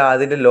 അപ്പോൾ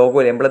അതിൻ്റെ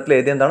ലോഗോയിൽ എംബ്ലത്തിൽ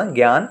എഴുതിയ എന്താണ്?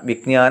 ഗ്യാൻ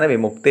വിജ്ഞാന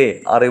വിമുക്തേ,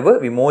 അറിവ്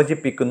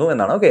വിമോചിപ്പിക്കുന്നു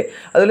എന്നാണ്. ഓക്കെ,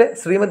 അതുപോലെ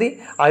ശ്രീമതി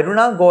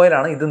അരുണ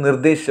ഗോയലാണ് ഇത്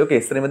നിർദ്ദേശിച്ചത്. ഓക്കെ,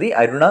 ശ്രീമതി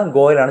അരുണ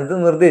ഗോയലാണ് ഇത്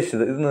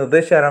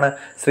നിർദ്ദേശിച്ചാരാണ്?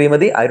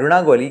 ശ്രീമതി അരുണ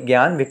ഗോയൽ. ഈ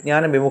ഗ്യാൻ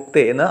വിജ്ഞാന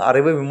വിമുക്തേ എന്ന്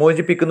അറിവ്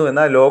വിമോചിപ്പിക്കുന്നു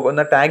എന്ന ലോഗോ,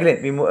 എന്ന ടാഗ്ലൈൻ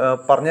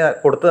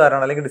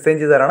കൊടുത്തതാരാണ് അല്ലെങ്കിൽ ഡിസൈൻ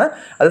ചെയ്തതാരാണ്?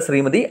 അത്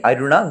ശ്രീമതി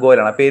അരുണ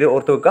ഗോയലാണ്. പേര്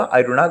ഓർത്ത് വെക്കുക,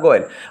 അരുണ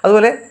ഗോയൽ.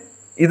 അതുപോലെ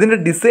ഇതിൻ്റെ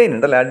ഡിസൈൻ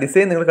ഉണ്ടല്ലോ, ആ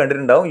ഡിസൈൻ നിങ്ങൾ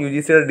കണ്ടിട്ടുണ്ടാവും.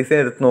 UGCയുടെ ഡിസൈൻ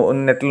എടുത്ത്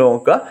നെറ്റിൽ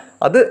നോക്കുക.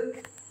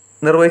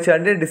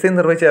 അതിൻ്റെ ഡിസൈൻ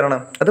നിർവഹിച്ചതാരാണ്?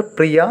 അത്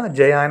പ്രിയ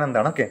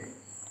ജയാനന്ദാണ്. ഓക്കെ,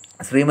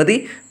 ശ്രീമതി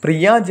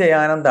പ്രിയ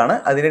ജയാനന്ദാണ്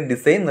അതിൻ്റെ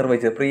ഡിസൈൻ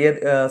നിർവഹിച്ചത്.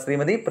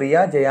 ശ്രീമതി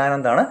പ്രിയ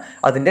ജയാനന്ദാണ്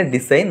അതിൻ്റെ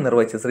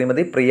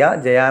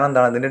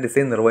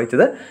ഡിസൈൻ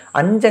നിർവഹിച്ചത്.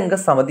 5 അംഗ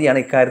സമിതിയാണ്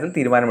ഇക്കാര്യത്തിൽ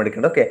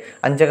തീരുമാനമെടുക്കേണ്ടത്. ഓക്കെ,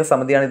 5 അംഗ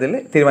സമിതിയാണ് ഇതിൽ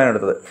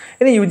തീരുമാനമെടുത്തത്.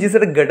 ഇനി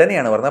UGCയുടെ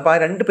ഘടനയാണ് പറഞ്ഞത്. അപ്പോൾ ആ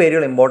 2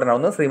 പേരുകൾ ഇമ്പോർട്ടൻ്റ്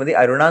ആവുന്നത്. ശ്രീമതി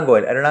അരുണ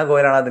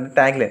ഗോയലാണ് അതിൻ്റെ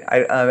ടാഗ്ലൈൻ,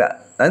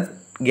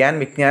 ഗ്യാൻ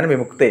വിജ്ഞാന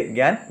വിമുക്തേ.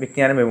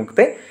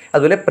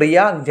 അതുപോലെ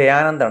പ്രിയ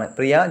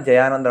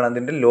ജയാനന്ദാണ്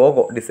അതിൻ്റെ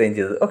ലോഗോ ഡിസൈൻ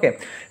ചെയ്തത്. ഓക്കെ,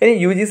 ഇനി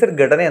UGCയുടെ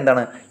ഘടന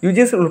എന്താണ്?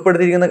 UGC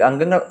ഉൾപ്പെടുത്തിയിരിക്കുന്ന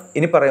അംഗങ്ങൾ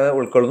ഇനി പറയുന്നത്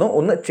ഉൾക്കൊള്ളുന്നു.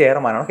 ഒന്ന്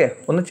ചെയർമാനാണ്. ഓക്കെ,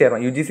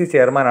 UGC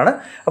ചെയർമാനാണ്.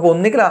 അപ്പോൾ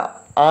ഒന്നുകിൽ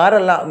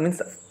ആരല്ല,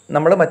 മീൻസ്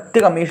നമ്മൾ മറ്റ്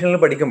കമ്മീഷനിൽ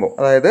പഠിക്കുമ്പോൾ,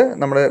 അതായത്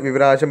നമ്മൾ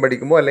വിവരാവകാശം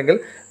പഠിക്കുമ്പോൾ അല്ലെങ്കിൽ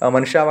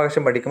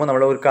മനുഷ്യാവകാശം പഠിക്കുമ്പോൾ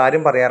നമ്മൾ ഒരു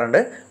കാര്യം പറയാറുണ്ട്.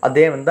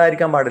 അദ്ദേഹം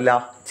എന്തായിരിക്കാൻ പാടില്ല?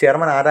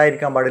 ചെയർമാൻ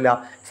ആരായിരിക്കാൻ പാടില്ല?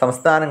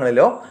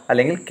 സംസ്ഥാനങ്ങളിലോ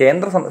അല്ലെങ്കിൽ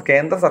കേന്ദ്ര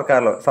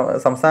സർക്കാരിലോ,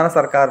 സംസ്ഥാന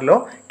സർക്കാരിലോ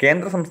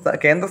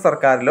കേന്ദ്ര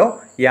സർക്കാരിലോ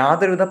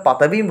യാതൊരുവിധ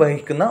പദവിയും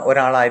വഹിക്കുന്ന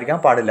ഒരാളായിരിക്കാൻ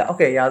പാടില്ല.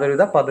 ഓക്കെ,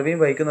 യാതൊരുവിധ പദവിയും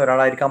വഹിക്കുന്ന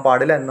ഒരാളായിരിക്കാൻ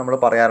പാടില്ല എന്ന് നമ്മൾ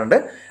പറയാറുണ്ട്.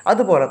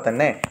 അതുപോലെ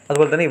തന്നെ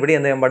ഇവിടെ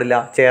എന്ത് ചെയ്യാൻ പാടില്ല?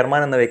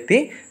 ചെയർമാൻ എന്ന വ്യക്തി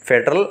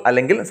ഫെഡറൽ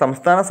അല്ലെങ്കിൽ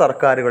സംസ്ഥാന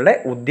സർക്കാരുകളുടെ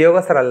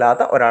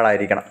ഉദ്യോഗസ്ഥരല്ലാത്ത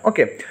ഒരാളായിരിക്കണം.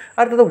 ഓക്കെ,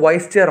 അടുത്തത്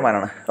വൈസ്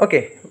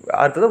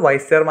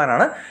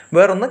ചെയർമാനാണ്.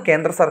 വേറൊന്ന്,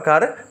 കേന്ദ്ര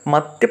സർക്കാർ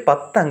മറ്റ്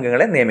 10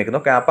 അംഗങ്ങളെ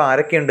നിയമിക്കുന്നു. ഓക്കെ, അപ്പോൾ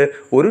ആരൊക്കെയുണ്ട്?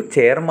 ഒരു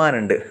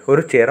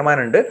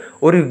ചെയർമാനുണ്ട്,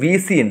 ഒരു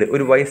VC ഉണ്ട്,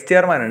 ഒരു വൈസ്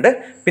ചെയർമാൻ ഉണ്ട്.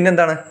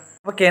 പിന്നെന്താണ്?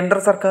 അപ്പോൾ കേന്ദ്ര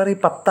സർക്കാർ ഈ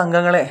 10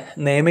 അംഗങ്ങളെ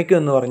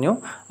നിയമിക്കുമെന്ന് പറഞ്ഞു.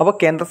 അപ്പോൾ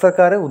കേന്ദ്ര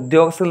സർക്കാർ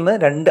ഉദ്യോഗസ്ഥരിൽ നിന്ന്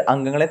 2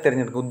 അംഗങ്ങളെ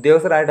തിരഞ്ഞെടുക്കും.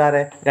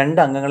 ഉദ്യോഗസ്ഥരായിട്ട്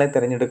 2 അംഗങ്ങളെ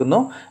തിരഞ്ഞെടുക്കുന്നു.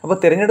 അപ്പോൾ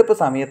തിരഞ്ഞെടുപ്പ്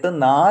സമയത്ത്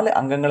 4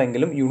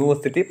 അംഗങ്ങളെങ്കിലും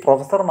യൂണിവേഴ്സിറ്റി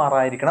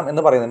പ്രൊഫസർമാരായിരിക്കണം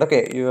എന്ന് പറയുന്നുണ്ട്.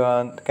 ഓക്കെ,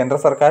 കേന്ദ്ര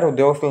സർക്കാർ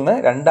ഉദ്യോഗസ്ഥരിൽ നിന്ന്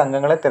 2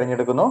 അംഗങ്ങളെ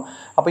തിരഞ്ഞെടുക്കുന്നു.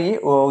 അപ്പോൾ ഈ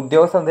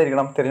ഉദ്യോഗസ്ഥർ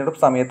എന്തായിരിക്കണം?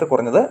 തിരഞ്ഞെടുപ്പ് സമയത്ത്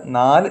കുറഞ്ഞത്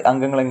 4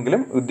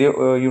 അംഗങ്ങളെങ്കിലും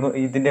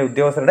ഇതിൻ്റെ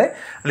ഉദ്യോഗസ്ഥരുടെ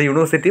അല്ലെങ്കിൽ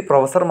യൂണിവേഴ്സിറ്റി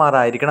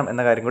പ്രൊഫസർമാരായിരിക്കണം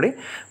എന്ന കാര്യം കൂടി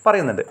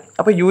പറയുന്നുണ്ട്.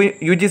 അപ്പോൾ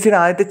UGCയുടെ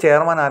ആദ്യത്തെ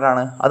ചെയർമാൻ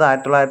ആരാണ്? അത്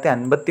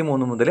 1953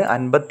 53 മുതൽ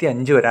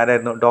 55 വരെ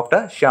ആരായിരുന്നു?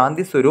 ഡോക്ടർ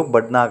ശാന്തി സ്വരൂപ്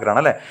ഭട്നാഗറാണ്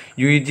അല്ലേ.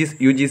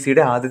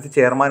 UGCയുടെ ആദ്യത്തെ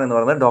ചെയർമാൻ എന്ന്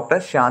പറയുന്നത് ഡോക്ടർ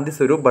ശാന്തി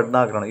സ്വരൂപ്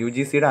ഭട്നാഗറാണ്.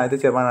 UGCയുടെ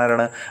ആദ്യത്തെ ചെയർമാൻ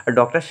ആരാണ്?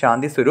 ഡോക്ടർ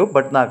ശാന്തി സ്വരൂപ്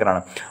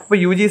ഭട്നാഗറാണ്. അപ്പോൾ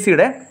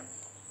UGCയുടെ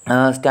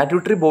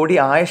സ്റ്റാറ്റ്യൂട്ടറി ബോഡി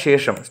ആയ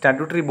ശേഷം,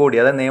 സ്റ്റാറ്റ്യൂട്ടറി ബോഡി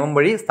അതായത് നിയമം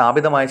വഴി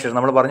സ്ഥാപിതമായ ശേഷം,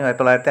 നമ്മൾ പറഞ്ഞു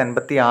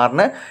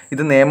 1956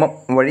 ഇത് നിയമം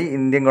വഴി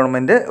ഇന്ത്യൻ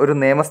ഗവൺമെൻറ് ഒരു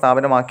നിയമ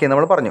സ്ഥാപനമാക്കിയെന്ന്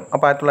നമ്മൾ പറഞ്ഞു.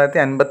 അപ്പോൾ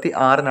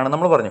 1956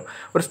 നമ്മൾ പറഞ്ഞു.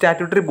 ഒരു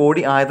സ്റ്റാറ്റ്യൂട്ടറി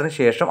ബോഡി ആയതിനു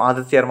ശേഷം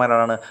ആദ്യത്തെ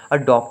ചെയർമാനാണ്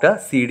ഡോക്ടർ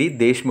CD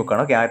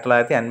ദേശ്മുഖാണ്. ഓക്കെ,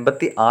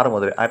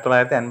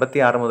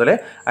 1956 മുതൽ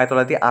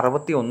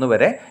 1961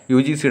 വരെ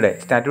UGCയുടെ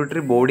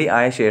സ്റ്റാറ്റ്യൂട്ടറി ബോഡി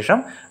ആയ ശേഷം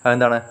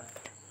എന്താണ്?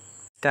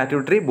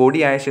 സ്റ്റാറ്റ്യൂട്ടറി ബോഡി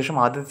ആയ ശേഷം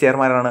ആദ്യത്തെ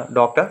ചെയർമാനാണ്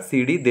doctor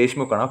CD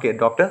ദേശ്മുഖാണ്. Okay,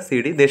 doctor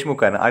CD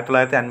ദേശ്മുഖാണ്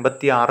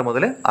 1956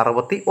 മുതൽ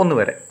 61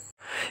 വരെ.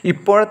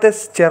 ഇപ്പോഴത്തെ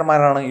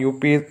ചെയർമാനാണ്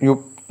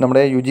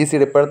നമ്മുടെ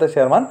UGCയുടെ ഇപ്പോഴത്തെ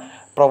ചെയർമാൻ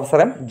പ്രൊഫസർ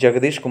M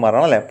ജഗദീഷ്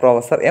കുമാറാണ് അല്ലേ.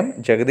 പ്രൊഫസർ M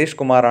ജഗദീഷ്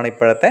കുമാറാണ്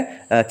ഇപ്പോഴത്തെ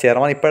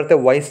ചെയർമാൻ. ഇപ്പോഴത്തെ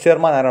വൈസ്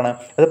ചെയർമാൻ ആരാണ്?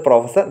 അത്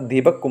പ്രൊഫസർ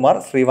ദീപക് കുമാർ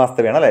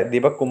ശ്രീവാസ്തവയാണ് അല്ലേ.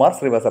 ദീപക് കുമാർ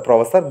ശ്രീവാസ്തവ,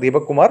 പ്രൊഫസർ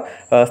ദീപക് കുമാർ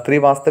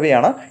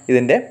ശ്രീവാസ്തവയാണ്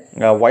ഇതിൻ്റെ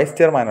വൈസ്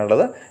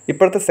ചെയർമാനുള്ളത്.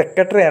 ഇപ്പോഴത്തെ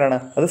സെക്രട്ടറി ആരാണ്?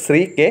 അത്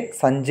ശ്രീ K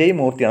സഞ്ജയ്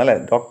മൂർത്തിയാണ് അല്ലേ.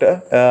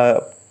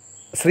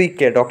 ശ്രീ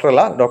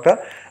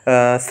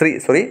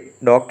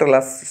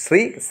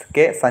K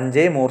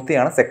സഞ്ജയ്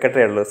മൂർത്തിയാണ്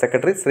സെക്രട്ടറി ആയിട്ടുള്ളത്.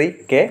 Secretary Shri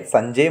K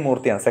Sanjay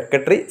മൂർത്തിയാണ്.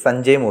 Secretary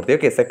Sanjay മൂർത്തി.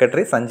 Okay,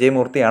 secretary Sanjay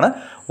മൂർത്തിയാണ്.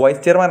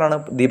 വൈസ് ചെയർമാനാണ്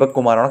ദീപക്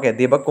കുമാറാണ്. Okay,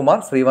 Deepak Kumar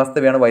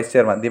ശ്രീവാസ്തവയാണ് vice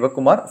chairman.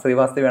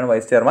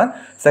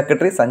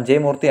 Secretary Sanjay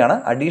മൂർത്തിയാണ്.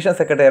 Additional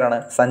secretary ആരാണ്?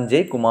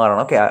 സഞ്ജയ്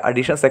കുമാറാണ്. ഓക്കെ,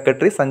 അഡീഷണൽ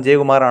സെക്രട്ടറി സഞ്ജയ്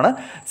കുമാറാണ്.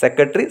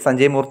 Secretary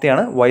Sanjay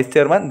മൂർത്തിയാണ്. Vice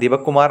chairman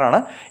Deepak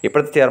കുമാറാണ്.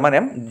 ഇപ്പോഴത്തെ ചെയർമാൻ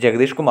M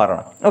ജഗദീഷ്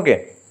കുമാറാണ്. ഓക്കെ,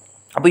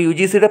 അപ്പോൾ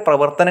UGCയുടെ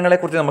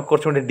പ്രവർത്തനങ്ങളെക്കുറിച്ച് നമുക്ക്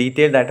കുറച്ചുകൂടി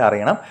ഡീറ്റെയിൽഡ് ആയിട്ട്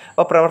അറിയണം.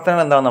 അപ്പോൾ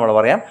പ്രവർത്തനങ്ങൾ എന്താണെന്ന് നമ്മൾ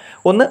പറയാം.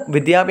 ഒന്ന്,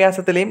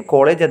 വിദ്യാഭ്യാസത്തിലെയും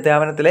കോളേജ്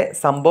അധ്യാപനത്തിലെ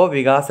സംഭവ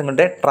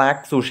വികാസങ്ങളുടെ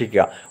ട്രാക്ക്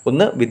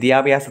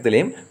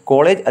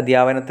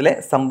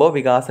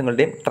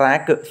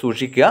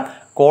സൂക്ഷിക്കുക.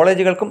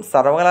 കോളേജുകൾക്കും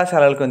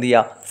സർവകലാശാലകൾക്കും എന്ത്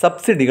ചെയ്യുക?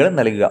 സബ്സിഡികൾ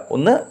നൽകുക.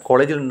 ഒന്ന്,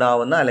 കോളേജിൽ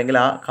ഉണ്ടാവുന്ന അല്ലെങ്കിൽ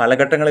ആ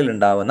കാലഘട്ടങ്ങളിൽ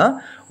ഉണ്ടാവുന്ന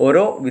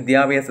ഓരോ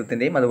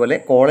വിദ്യാഭ്യാസത്തിൻ്റെയും അതുപോലെ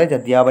കോളേജ്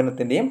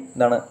അധ്യാപനത്തിൻ്റെയും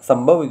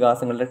സംഭവ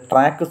വികാസങ്ങളുടെ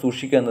ട്രാക്ക്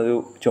സൂക്ഷിക്കുക എന്നൊരു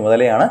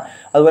ചുമതലയാണ്.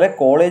 അതുപോലെ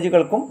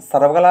കോളേജുകൾക്കും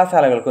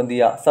സർവകലാശാലകൾക്കും എന്ത്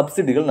ചെയ്യുക?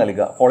 സബ്സിഡികൾ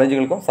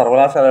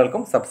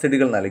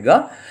നൽകുക.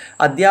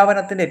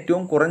 അധ്യാപനത്തിൻ്റെ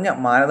ഏറ്റവും കുറഞ്ഞ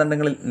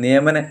മാനദണ്ഡങ്ങളിൽ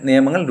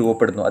നിയമങ്ങൾ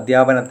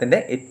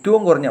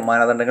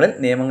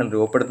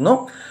രൂപപ്പെടുത്തുന്നു.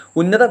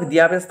 ഉന്നത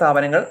വിദ്യാഭ്യാസ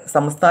സ്ഥാപനങ്ങൾ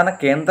സംസ്ഥാന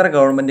കേന്ദ്ര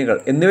ഗവൺമെൻറ്റുകൾ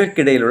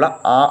എന്നിവയ്ക്കിടയിലുള്ള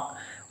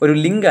ഒരു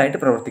ലിങ്കായിട്ട്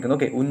പ്രവർത്തിക്കുന്നു.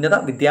 ഓക്കെ, ഉന്നത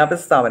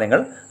വിദ്യാഭ്യാസ സ്ഥാപനങ്ങൾ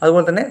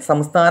അതുപോലെ തന്നെ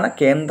സംസ്ഥാന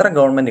കേന്ദ്ര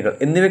ഗവൺമെൻറ്റുകൾ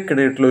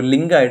എന്നിവയ്ക്കിടയിലുള്ള ഒരു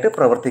ലിങ്കായിട്ട്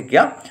പ്രവർത്തിക്കുക.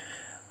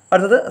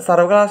 അടുത്തത്,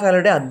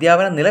 സർവകലാശാലയുടെ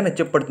അധ്യാപന നില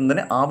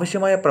മെച്ചപ്പെടുത്തുന്നതിന്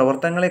ആവശ്യമായ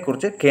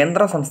പ്രവർത്തനങ്ങളെക്കുറിച്ച്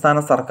കേന്ദ്ര സംസ്ഥാന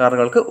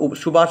സർക്കാരുകൾക്ക്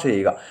ശുപാർശ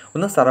ചെയ്യുക.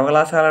 ഒന്ന്,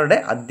 സർവകലാശാലയുടെ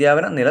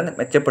അധ്യാപന നില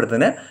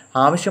മെച്ചപ്പെടുത്തുന്നതിന്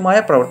ആവശ്യമായ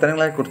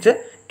പ്രവർത്തനങ്ങളെക്കുറിച്ച്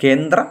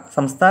കേന്ദ്ര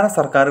സംസ്ഥാന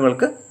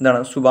സർക്കാരുകൾക്ക്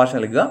ശുപാർശ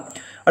നൽകുക.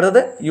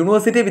 അടുത്തത്,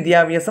 യൂണിവേഴ്സിറ്റി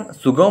വിദ്യാഭ്യാസം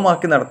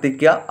സുഗമമാക്കി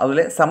നടത്തിക്കുക,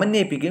 അതുപോലെ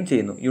സമന്വയിപ്പിക്കുകയും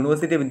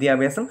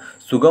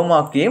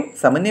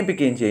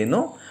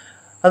ചെയ്യുന്നു.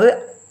 അത്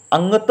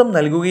അംഗത്വം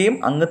നൽകുകയും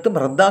അംഗത്വം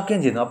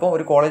റദ്ദാക്കുകയും ചെയ്യുന്നു. അപ്പോൾ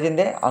ഒരു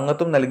കോളേജിൻ്റെ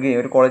അംഗത്വം നൽകുകയും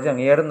ഒരു കോളേജ്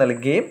അംഗീകാരം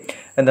നൽകുകയും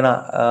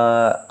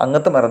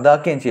അംഗത്വം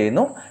റദ്ദാക്കുകയും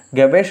ചെയ്യുന്നു.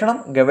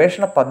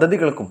 ഗവേഷണ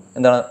പദ്ധതികൾക്കും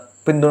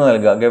പിന്തുണ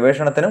നൽകുക.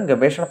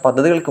 ഗവേഷണ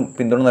പദ്ധതികൾക്കും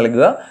പിന്തുണ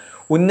നൽകുക.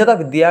 ഉന്നത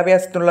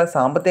വിദ്യാഭ്യാസത്തിനുള്ള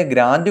സാമ്പത്തിക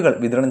ഗ്രാൻറ്റുകൾ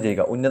വിതരണം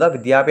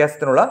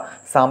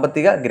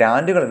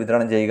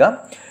ചെയ്യുക.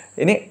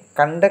 ഇനി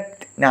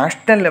കണ്ടക്ട്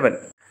നാഷണൽ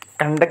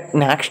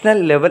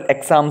ലെവൽ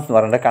എക്സാംസ് എന്ന്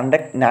പറയുന്നത്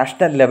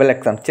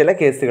ചില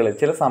കേസുകളിൽ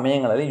ചില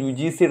സമയങ്ങളിൽ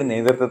UGCയുടെ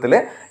നേതൃത്വത്തിൽ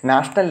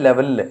നാഷണൽ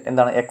ലെവലിൽ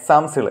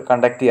എക്സാംസുകൾ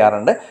കണ്ടക്ട്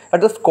ചെയ്യാറുണ്ട്.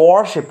 അടുത്ത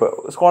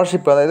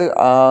സ്കോളർഷിപ്പ് അതായത്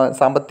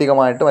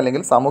സാമ്പത്തികമായിട്ടും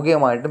അല്ലെങ്കിൽ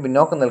സാമൂഹികമായിട്ടും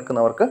പിന്നോക്കം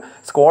നിൽക്കുന്നവർക്ക്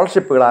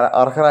സ്കോളർഷിപ്പുകൾ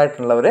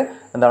അർഹരായിട്ടുള്ളവർ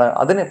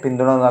അതിന്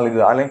പിന്തുണ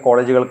നൽകുക, അല്ലെങ്കിൽ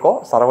കോളേജുകൾക്കോ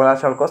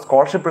സർവകലാശാലകൾക്കോ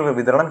സ്കോളർഷിപ്പുകൾ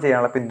വിതരണം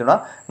ചെയ്യാനുള്ള പിന്തുണ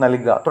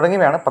നൽകുക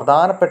തുടങ്ങിയവയാണ്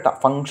പ്രധാനപ്പെട്ട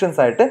ഫങ്ഷൻസ്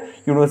ആയിട്ട്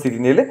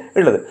യൂണിവേഴ്സിറ്റിയിൽ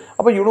ഉള്ളത്.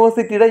 അപ്പോൾ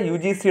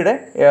UGCയുടെ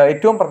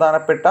ഏറ്റവും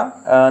പ്രധാനപ്പെട്ട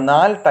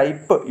 4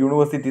 ടൈപ്പ്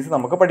യൂണിവേഴ്സിറ്റീസ്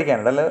നമുക്ക്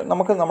പഠിക്കാനുണ്ട്.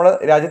 അല്ലെങ്കിൽ നമ്മുടെ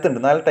രാജ്യത്തുണ്ട്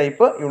 4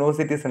 ടൈപ്പ്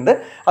യൂണിവേഴ്സിറ്റീസ് ഉണ്ട്.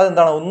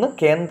 അതെന്താണ്? ഒന്ന്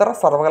കേന്ദ്ര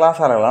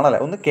സർവകലാശാലകളാണ് അല്ലേ.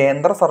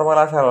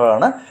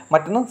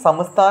 മറ്റൊന്ന്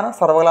സംസ്ഥാന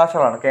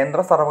സർവകലാശാലകളാണ്. കേന്ദ്ര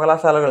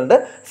സർവകലാശാലകളുണ്ട്,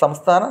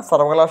 സംസ്ഥാന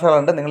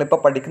സർവകലാശാലകളുണ്ട്.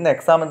 നിങ്ങളിപ്പോൾ പഠിക്കുന്ന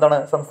എക്സാം എന്താണ്?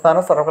 സംസ്ഥാന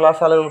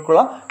സർവകലാശാലകൾക്കുള്ള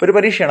ഒരു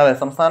പരീക്ഷയാണ് അല്ലേ.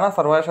 സംസ്ഥാന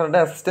സർവകലാശാലയുടെ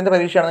അസിസ്റ്റൻ്റ്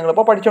പരീക്ഷയാണ്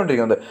നിങ്ങളിപ്പോൾ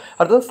പഠിച്ചുകൊണ്ടിരിക്കുന്നത്.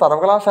 അടുത്തത്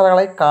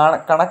സർവകലാശാലകളായി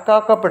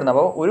കണക്കാക്കപ്പെടുന്ന,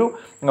 അപ്പോൾ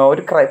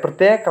ഒരു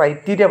പ്രത്യേക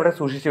ക്രൈറ്റീരിയ അവിടെ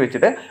സൂക്ഷിച്ച്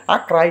വെച്ചിട്ട് ആ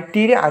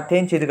ക്രൈറ്റീരിയ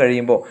അറ്റൈൻ ചെയ്ത്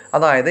കഴിയുമ്പോൾ,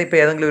 അതായത് ഇപ്പോൾ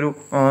ഏതെങ്കിലും ഒരു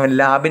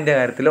ലാബിൻ്റെ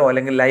കാര്യത്തിലോ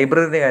അല്ലെങ്കിൽ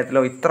ലൈബ്രറിയുടെ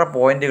കാര്യത്തിലോ ഇത്ര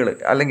പോയിന്റുകൾ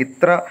അല്ലെങ്കിൽ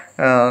ഇത്ര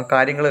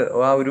കാര്യങ്ങൾ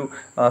ആ ഒരു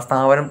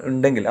സ്ഥാപനം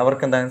ഉണ്ടെങ്കിൽ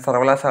അവർക്ക്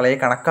സർവകലാശാലയെ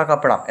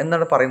കണക്കാക്കപ്പെടാം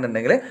എന്നാണ്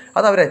പറയുന്നുണ്ടെങ്കിൽ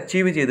അത് അവർ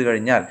അച്ചീവ് ചെയ്ത്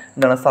കഴിഞ്ഞാൽ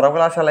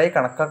സർവകലാശാലയെ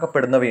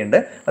കണക്കാക്കപ്പെടുന്നവയുണ്ട്.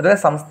 അതുപോലെ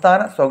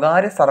സംസ്ഥാന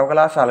സ്വകാര്യ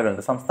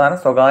സർവകലാശാലകളുണ്ട്.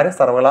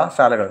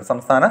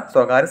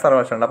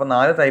 അപ്പോൾ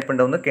 4 ടൈപ്പ്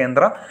ഉണ്ട്. ഒന്ന്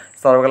കേന്ദ്ര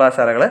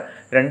സർവകലാശാലകൾ,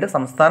 2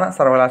 സംസ്ഥാന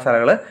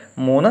സർവകലാശാലകൾ,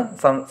 3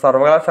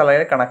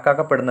 സർവകലാശാലയെ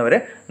കണക്കാക്കപ്പെടുന്നവർ,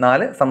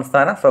 4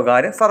 സംസ്ഥാന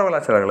സ്വകാര്യ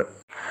സർവകലാശാലകൾ.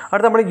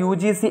 അടുത്ത നമ്മുടെ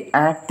UGC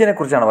ആക്ടിനെ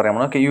കുറിച്ചാണ് പറയാൻ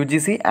ഓക്കെ.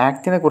 UGC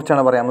ആക്ടിനെ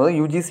കുറിച്ചാണ് പറയാനുള്ളത്.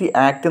 UGC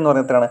ആക്ട് എന്ന്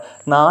പറയുന്നതാണ്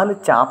 4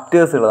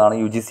 ചാപ്റ്റേഴ്സ് ഉള്ളതാണ്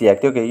UGC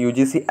act. Okay,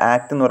 UGC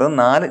act എന്ന് പറയുന്നത്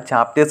 4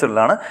 ചാപ്റ്റേഴ്സ്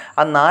ഉള്ളതാണ്.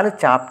 ആ 4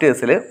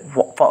 ചാപ്റ്റേഴ്സിൽ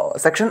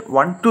സെക്ഷൻ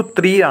 1 to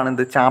 3 ആണ്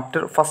ഇത്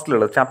ചാപ്റ്റർ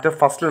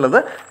ഫസ്റ്റിലുള്ളത്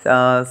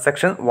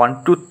സെക്ഷൻ 1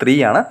 to 3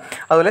 ആണ്.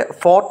 അതുപോലെ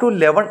 4 to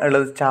 11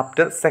 ഉള്ളത്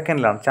ചാപ്റ്റർ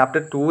സെക്കൻഡിലാണ്.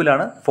 ചാപ്റ്റർ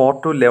 2ലാണ് 4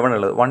 to 11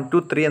 ഉള്ളത്. 1 to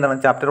 3 എന്താണ്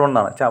ചാപ്റ്റർ 1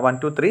 ആണ്. 1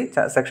 to 3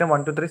 സെക്ഷൻ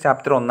 1 to 3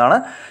 ചാപ്റ്റർ 1 ആണ്.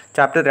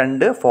 ചാപ്റ്റർ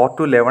 2 4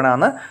 to 11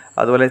 ആണ്.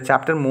 അതുപോലെ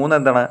ചാപ്റ്റർ 3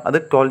 എന്താണ്, അത്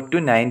 12 to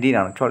 19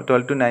 ആണ്.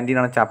 12 to 19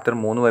 ആണ് ചാപ്റ്റർ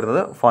 3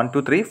 വരുന്നത്. 1 to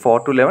 3 4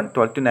 to 11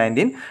 12 to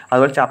 19.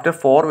 അതുപോലെ ചാപ്റ്റർ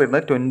 4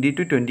 വരുന്നത് 20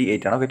 to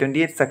 28 ആണ്. ഓക്കെ,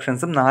 28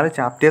 സെക്ഷൻസും 4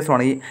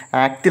 ചാപ്റ്റേഴ്സുമാണ് ഈ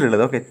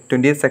ആക്റ്റിലുള്ളത്. ഓക്കെ,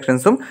 28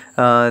 സെക്ഷൻസും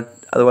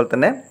അതുപോലെ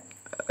തന്നെ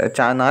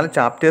 4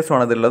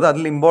 ചാപ്റ്റേഴ്സുമാണ് അതിലുള്ളത്.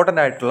 അതിൽ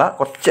ഇമ്പോർട്ടൻ്റ് ആയിട്ടുള്ള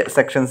കുറച്ച്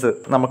സെക്ഷൻസ്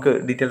നമുക്ക്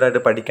ഡീറ്റെയിൽഡ്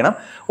ആയിട്ട് പഠിക്കണം.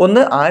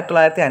 ഒന്ന്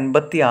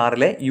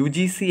 1956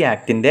 UGC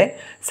ആക്ടിൻ്റെ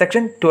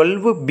സെക്ഷൻ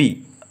 12B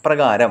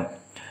പ്രകാരം,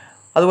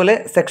 അതുപോലെ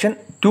സെക്ഷൻ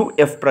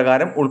 2F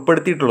പ്രകാരം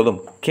ഉൾപ്പെടുത്തിയിട്ടുള്ളതും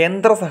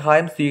കേന്ദ്ര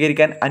സഹായം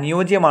സ്വീകരിക്കാൻ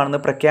അനുയോജ്യമാണെന്ന്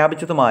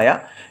പ്രഖ്യാപിച്ചതുമായ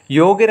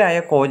യോഗ്യരായ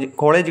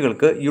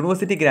കോളേജുകൾക്ക്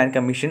യൂണിവേഴ്സിറ്റി ഗ്രാൻഡ്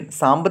കമ്മീഷൻ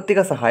സാമ്പത്തിക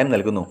സഹായം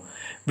നൽകുന്നു.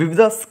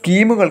 വിവിധ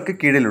സ്കീമുകൾക്ക്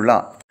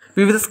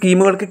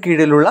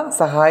കീഴിലുള്ള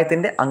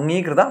സഹായത്തിൻ്റെ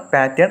അംഗീകൃത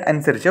പാറ്റേൺ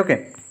അനുസരിച്ച്. ഓക്കെ,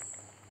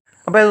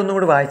 അപ്പോൾ അതൊന്നും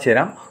കൂടി വായിച്ചു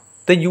തരാം.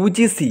 The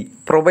UGC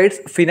provides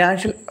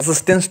financial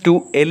assistance to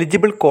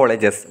eligible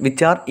colleges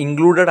which are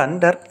included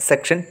under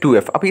section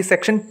 2F. അപ്പോൾ ഈ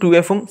സെക്ഷൻ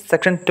 2Fും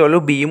സെക്ഷൻ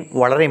 12Bയും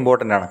വളരെ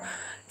ഇമ്പോർട്ടൻ്റ് ആണ്.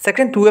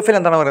 സെക്ഷൻ 2Fിൽ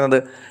എന്താണ് പറയുന്നത്?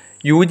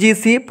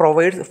 UGC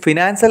provides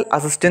financial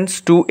assistance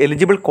to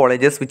eligible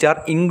colleges which are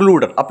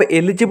included. അപ്പോൾ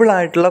എലിജിബിൾ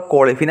ആയിട്ടുള്ള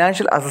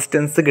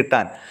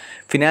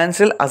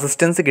ഫിനാൻഷ്യൽ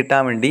അസിസ്റ്റൻസ്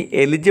കിട്ടാൻ വേണ്ടി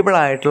എലിജിബിൾ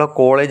ആയിട്ടുള്ള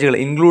കോളേജുകൾ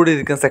ഇൻക്ലൂഡ്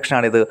ചെയ്തിരിക്കുന്ന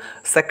സെക്ഷനാണിത്,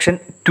 സെക്ഷൻ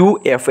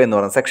 2F എന്ന്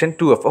പറയുന്നത്. Section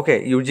 2F. Okay,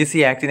 UGC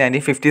act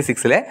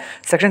 1956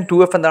 section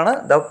 2F എന്താണ്?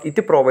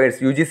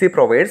 UGC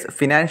provides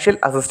financial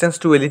assistance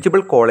to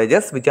eligible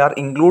colleges which are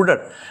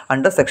included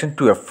under section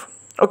 2F.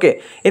 Okay,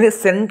 ഇനി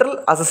സെൻട്രൽ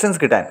അസിസ്റ്റൻസ്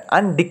കിട്ടാൻ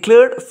and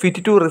declared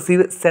fit to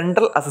receive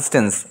central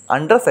assistance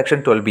under section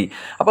 12B.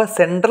 അപ്പോൾ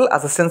central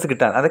assistance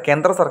കിട്ടാൻ, അത്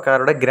കേന്ദ്ര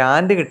സർക്കാരുടെ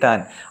grand കിട്ടാൻ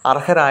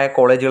അർഹരായ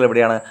കോളേജുകൾ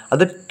എവിടെയാണ്?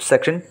 അത്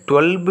സെക്ഷൻ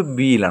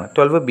 12Bയിലാണ്.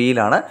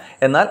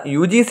 എന്നാൽ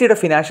UGCയുടെ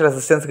ഫിനാൻഷ്യൽ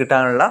അസിസ്റ്റൻസ്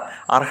കിട്ടാനുള്ള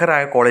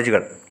അർഹരായ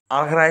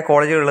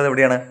കോളേജുകൾ ഉള്ളത്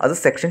എവിടെയാണ്? അത്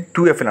സെക്ഷൻ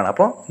 2Fിലാണ്.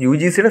 അപ്പോൾ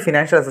UGCയുടെ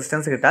ഫിനാൻഷ്യൽ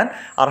അസിസ്റ്റൻസ് കിട്ടാൻ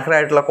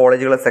അർഹരായിട്ടുള്ള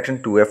കോളേജുകൾ സെക്ഷൻ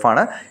 2F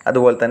ആണ്.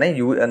 അതുപോലെ തന്നെ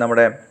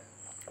നമ്മുടെ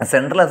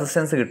സെൻട്രൽ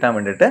അസിസ്റ്റൻസ് കിട്ടാൻ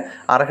വേണ്ടിയിട്ട്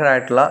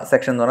അർഹരായിട്ടുള്ള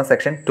സെക്ഷൻ എന്ന് പറഞ്ഞാൽ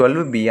സെക്ഷൻ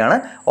 12B ആണ്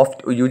of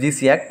UGC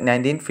act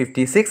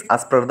 1956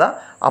 as per the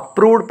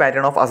approved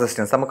pattern of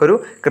assistance. നമുക്കൊരു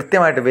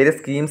കൃത്യമായിട്ട് വേരിയസ്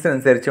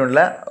സ്കീംസിനനുസരിച്ചുള്ള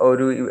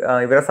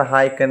ഇവരെ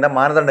സഹായിക്കേണ്ട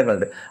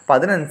മാനദണ്ഡങ്ങളുണ്ട്. അപ്പോൾ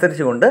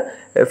അതിനനുസരിച്ച് കൊണ്ട്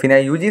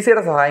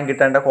UGCയുടെ സഹായം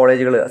കിട്ടേണ്ട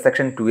കോളേജുകൾ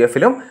സെക്ഷൻ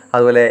 2Fിലും,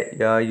 അതുപോലെ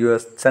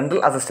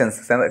സെൻട്രൽ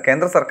അസിസ്റ്റൻസ്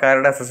കേന്ദ്ര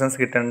സർക്കാരുടെ അസിസ്റ്റൻസ്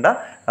കിട്ടേണ്ട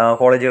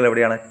കോളേജുകൾ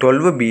എവിടെയാണ്?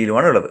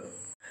 12Bയിലുമാണ് ഉള്ളത്.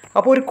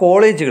 അപ്പോൾ ഒരു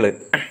കോളേജുകൾ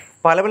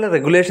പല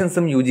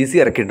റെഗുലേഷൻസും UGC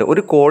ഇറക്കിയിട്ടുണ്ട്.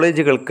 ഒരു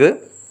കോളേജുകൾക്ക്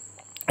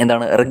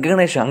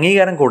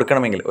അംഗീകാരം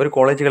കൊടുക്കണമെങ്കിൽ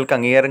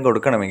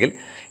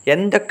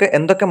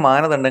എന്തൊക്കെ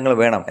മാനദണ്ഡങ്ങൾ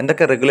വേണം,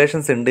 എന്തൊക്കെ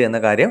റെഗുലേഷൻസ് ഉണ്ട് എന്ന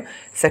കാര്യം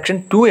സെക്ഷൻ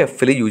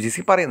 2Fിൽ UGC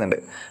പറയുന്നുണ്ട്.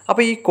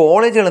 അപ്പോൾ ഈ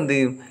കോളേജുകൾ എന്ത്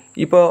ചെയ്യും?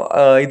 ഇപ്പോൾ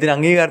ഇതിന്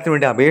അംഗീകാരത്തിന്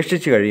വേണ്ടി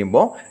അപേക്ഷിച്ച്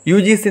കഴിയുമ്പോൾ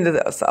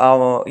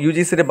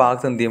UGCയുടെ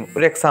ഭാഗത്ത് എന്ത് ചെയ്യും?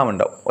 ഒരു എക്സാം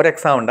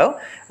ഉണ്ടാവും.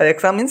 അത്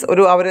എക്സാം മീൻസ്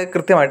അവർ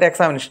കൃത്യമായിട്ട്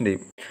എക്സാമിനേഷൻ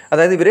ചെയ്യും.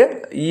 അതായത് ഇവർ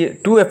ഈ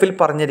 2Fിൽ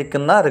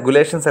പറഞ്ഞിരിക്കുന്ന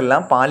റെഗുലേഷൻസ്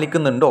എല്ലാം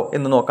പാലിക്കുന്നുണ്ടോ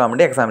എന്ന് നോക്കാൻ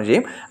വേണ്ടി എക്സാം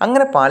ചെയ്യും.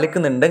 അങ്ങനെ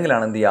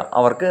പാലിക്കുന്നുണ്ടെങ്കിലാണ് എന്ത് ചെയ്യുക?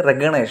 അവർക്ക്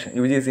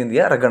UGC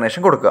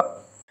റെഗണേഷൻ കൊടുക്കുക.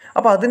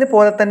 അപ്പോൾ അതിന്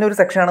പോലെ തന്നെ ഒരു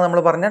സെക്ഷനാണ് നമ്മൾ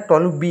പറഞ്ഞ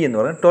 12B എന്ന്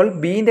പറയുന്നത്.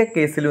 12Bൻ്റെ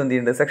കേസിലും എന്ത്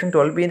ചെയ്യുന്നുണ്ട്? സെക്ഷൻ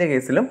 12Bൻ്റെ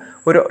കേസിലും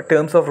ഒരു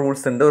ടേംസ് ഓഫ്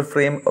റൂൾസ് ഉണ്ട്,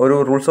 ഒരു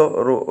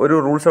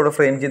റൂൾസ് അവിടെ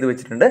ഫ്രെയിം ചെയ്ത്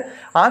വെച്ചിട്ടുണ്ട്.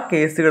 ആ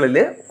കേസുകളിൽ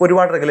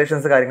ഒരുപാട്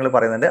റെഗുലേഷൻസ് കാര്യങ്ങൾ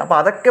പറയുന്നുണ്ട്. അപ്പോൾ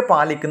അതൊക്കെ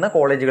പാലിക്കുന്ന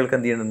കോളേജുകൾക്ക്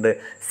എന്ത് ചെയ്യുന്നുണ്ട്?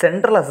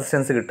 സെൻട്രൽ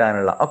അസിസ്റ്റൻസ്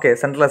കിട്ടാനുള്ള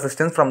central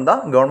assistance from the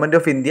government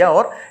of India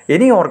or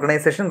any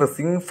organisation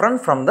receiving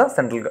from the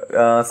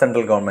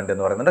central government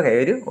എന്ന്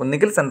പറയുന്നുണ്ട്.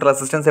 ഒന്നുകിൽ സെൻട്രൽ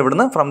അസിസ്റ്റൻസ്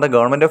എവിടുന്ന്? From the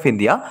government of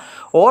India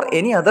or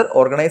any other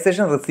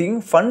organisation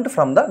receiving fund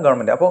from the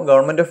government. അപ്പോൾ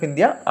government of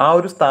India ആ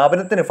ഒരു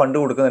സ്ഥാപനത്തിന് fund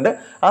കൊടുക്കുന്നുണ്ട്.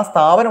 ആ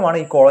സ്ഥാപനമാണ്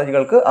ഈ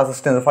കോളേജുകൾക്ക്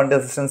ഫണ്ട്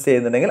അസിസ്റ്റൻസ്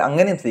ചെയ്യുന്നുണ്ടെങ്കിൽ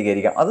അങ്ങനെയും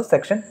സ്വീകരിക്കാം. അത്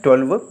സെക്ഷൻ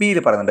 12Bയിൽ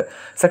പറയുന്നുണ്ട്.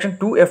 സെക്ഷൻ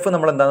 2F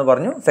നമ്മൾ എന്താണെന്ന്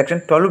പറഞ്ഞു.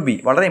 സെക്ഷൻ 12B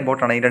വളരെ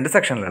ഇമ്പോർട്ടൻ്റ് ആണ് ഈ 2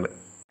 സെക്ഷനുകൾ.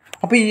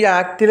 അപ്പോൾ ഈ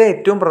ആക്റ്റിലെ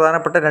ഏറ്റവും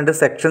പ്രധാനപ്പെട്ട 2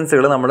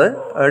 സെക്ഷൻസുകൾ നമ്മൾ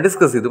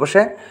ഡിസ്കസ് ചെയ്തു.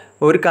 പക്ഷേ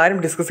ഒരു കാര്യം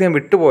ഡിസ്കസ് ചെയ്യാൻ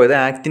വിട്ടുപോയത്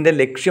ആക്ടിൻ്റെ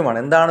ലക്ഷ്യമാണ്.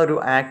 എന്താണ്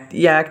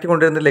ഈ ആക്ട്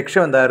കൊണ്ടുവരുന്ന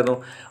ലക്ഷ്യം എന്തായിരുന്നു?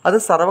 അത്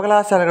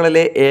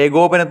സർവകലാശാലകളിലെ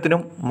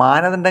ഏകോപനത്തിനും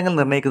മാനദണ്ഡങ്ങൾ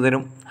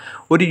നിർണ്ണയിക്കുന്നതിനും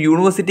ഒരു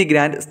യൂണിവേഴ്സിറ്റി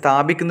ഗ്രാൻഡ്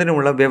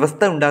സ്ഥാപിക്കുന്നതിനുമുള്ള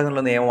വ്യവസ്ഥ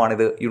ഉണ്ടാകുന്നുള്ള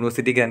നിയമമാണിത്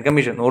യൂണിവേഴ്സിറ്റി ഗ്രാൻഡ്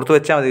കമ്മീഷൻ. ഓർത്ത്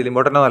വെച്ചാൽ മതി,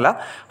 ഇമ്പോർട്ടൻ്റ് ഒന്നുമല്ല.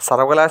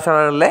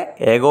 സർവകലാശാലകളിലെ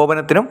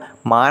ഏകോപനത്തിനും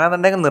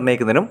മാനദണ്ഡങ്ങൾ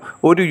നിർണ്ണയിക്കുന്നതിനും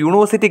ഒരു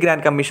യൂണിവേഴ്സിറ്റി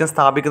ഗ്രാൻഡ് കമ്മീഷൻ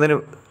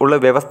സ്ഥാപിക്കുന്നതിനും ഉള്ള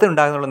വ്യവസ്ഥ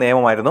ഉണ്ടാകുന്നുള്ള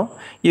നിയമമായിരുന്നു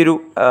ഈ ഒരു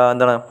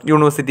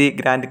യൂണിവേഴ്സിറ്റി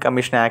ഗ്രാൻഡ്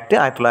കമ്മീഷൻ ആക്ട്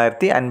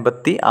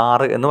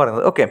 1956 എന്ന്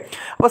പറയുന്നത്. ഓക്കെ,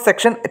 അപ്പോൾ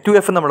സെക്ഷൻ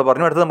 2F നമ്മൾ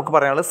പറഞ്ഞു. അടുത്ത് നമുക്ക്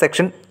പറയാനുള്ളത്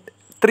സെക്ഷൻ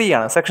 3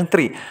 ആണ്. സെക്ഷൻ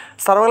 3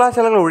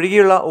 സർവകലാശാലകൾ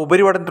ഒഴികെയുള്ള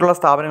ഉപരിപഠനത്തിലുള്ള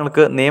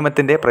സ്ഥാപനങ്ങൾക്ക്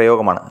നിയമത്തിൻ്റെ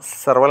പ്രയോഗമാണ്.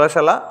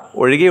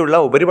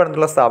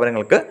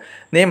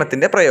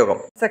 നിയമത്തിൻ്റെ പ്രയോഗം.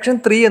 സെക്ഷൻ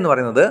 3 എന്ന്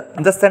പറയുന്നത്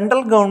the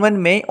central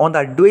government may on the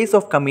advice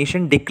of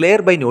commission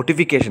declare by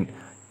notification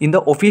in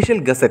the official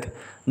gazette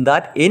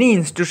that any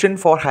institution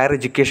for higher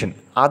education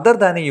other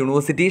than a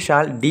university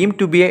shall deem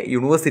to be a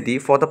university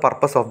for the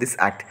purpose of this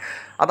act.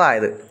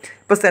 അതായത്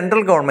ഇപ്പോൾ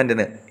central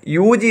ഗവൺമെൻറ്റിന്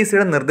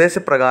UGCയുടെ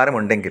നിർദ്ദേശപ്രകാരം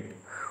ഉണ്ടെങ്കിൽ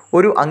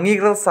ഒരു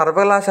അംഗീകൃത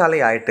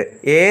സർവകലാശാലയായിട്ട്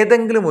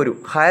ഏതെങ്കിലും ഒരു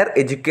higher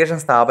education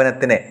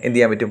സ്ഥാപനത്തിനെ എന്ത്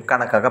ചെയ്യാൻ പറ്റും,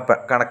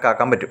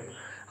 കണക്കാക്കാൻ പറ്റും.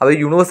 അത്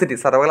യൂണിവേഴ്സിറ്റി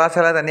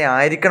സർവകലാശാല തന്നെ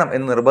ആയിരിക്കണം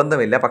എന്ന്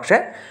നിർബന്ധമില്ല. പക്ഷേ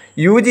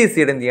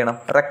UGCയുടെ എന്ത് ചെയ്യണം,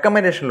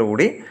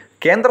 റെക്കമെൻഡേഷനിലൂടി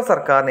കേന്ദ്ര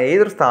സർക്കാരിന്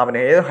ഏതൊരു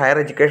ഹയർ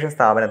എഡ്യൂക്കേഷൻ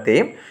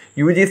സ്ഥാപനത്തെയും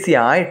UGC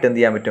ആയിട്ട് എന്ത്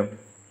ചെയ്യാൻ പറ്റും,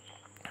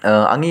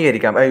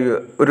 അംഗീകരിക്കാം,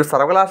 ഒരു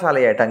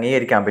സർവകലാശാലയായിട്ട്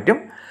അംഗീകരിക്കാൻ പറ്റും.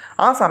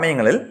 ആ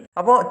സമയങ്ങളിൽ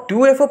അപ്പോൾ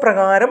 2F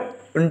പ്രകാരം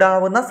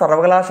ഉണ്ടാവുന്ന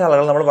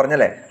സർവകലാശാലകൾ നമ്മൾ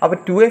പറഞ്ഞല്ലേ, അപ്പോൾ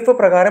 2F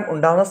പ്രകാരം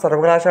ഉണ്ടാകുന്ന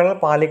സർവകലാശാലകൾ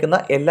പാലിക്കുന്ന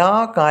എല്ലാ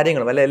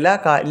കാര്യങ്ങളും അല്ലെ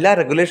എല്ലാ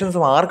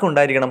റെഗുലേഷൻസും ആർക്കും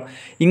ഉണ്ടായിരിക്കണം,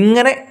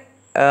 ഇങ്ങനെ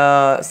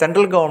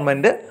സെൻട്രൽ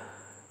ഗവൺമെൻറ്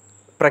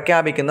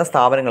പ്രഖ്യാപിക്കുന്ന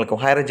സ്ഥാപനങ്ങൾക്കും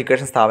ഹയർ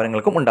എഡ്യൂക്കേഷൻ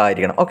സ്ഥാപനങ്ങൾക്കും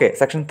ഉണ്ടായിരിക്കണം. ഓക്കെ,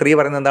 സെക്ഷൻ 3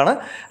 പറയുന്നത് എന്താണ്,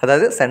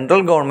 അതായത്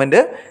സെൻട്രൽ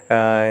ഗവൺമെൻറ്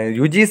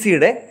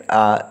UGCയുടെ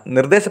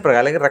നിർദ്ദേശപ്രകാരം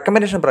അല്ലെങ്കിൽ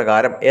റെക്കമെൻഡേഷൻ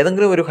പ്രകാരം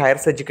ഏതെങ്കിലും ഒരു ഹയർ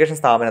എഡ്യൂക്കേഷൻ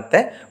സ്ഥാപനത്തെ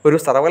ഒരു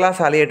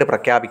സർവകലാശാലയായിട്ട്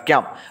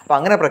പ്രഖ്യാപിക്കാം. അപ്പോൾ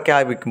അങ്ങനെ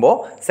പ്രഖ്യാപിക്കുമ്പോൾ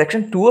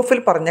സെക്ഷൻ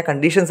 2Fൽ പറഞ്ഞ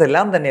കണ്ടീഷൻസ്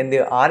എല്ലാം തന്നെ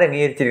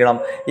ആരംഗീകരിച്ചിരിക്കണം,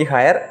 ഈ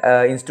ഹയർ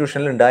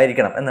ഇൻസ്റ്റിറ്റ്യൂഷനിൽ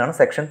ഉണ്ടായിരിക്കണം എന്നാണ്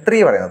സെക്ഷൻ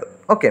 3 പറയുന്നത്.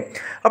 ഓക്കെ,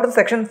 അപ്പോൾ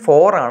സെക്ഷൻ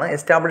 4 ആണ്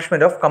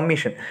എസ്റ്റാബ്ലിഷ്മെൻറ്റ് ഓഫ്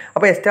കമ്മീഷൻ.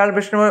 അപ്പോൾ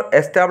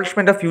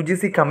എസ്റ്റാബ്ലിഷ്മെൻറ്റ് ഓഫ്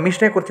UGC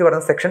കമ്മീഷനെ കുറിച്ച്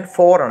പറയുന്നത് സെക്ഷൻ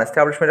 4 ആണ്.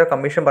 എസ്റ്റാബ്ലിഷ്മെൻറ്റ് ഓഫ്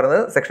കമ്മീഷൻ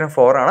പറയുന്നത് സെക്ഷൻ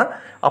 4 ആണ്.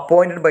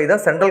 Appointed by the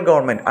central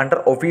government under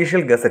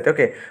official gazette.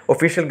 Okay,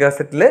 official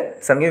ഗസറ്റിൽ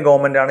central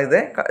government ആണ് ഇത്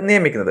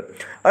നിയമിക്കുന്നത്.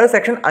 അത്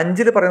സെക്ഷൻ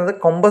 5 പറയുന്നത്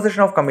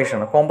കോമ്പോസിഷൻ ഓഫ് കമ്മീഷൻ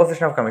ആണ്.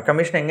 കോമ്പോസിഷൻ ഓഫ്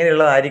കമ്മീഷൻ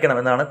എങ്ങനെയുള്ളതായിരിക്കണം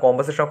എന്നാണ്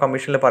കോമ്പോസിഷൻ ഓഫ്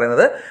കമ്മീഷനിൽ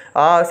പറയുന്നത്.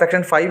 ആ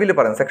സെക്ഷൻ 5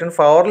 പറയുന്നത്, സെക്ഷൻ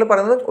 4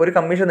 പറയുന്നത് ഒരു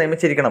കമ്മീഷൻ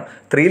നിയമിച്ചിരിക്കണം.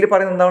 3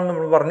 പറയുന്നത് എന്താണെന്ന്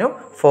നമ്മൾ പറഞ്ഞു,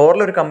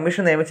 4 ഒരു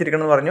കമ്മീഷൻ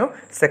നിയമിച്ചിരിക്കണം എന്ന് പറഞ്ഞു.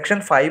 സെക്ഷൻ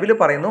 5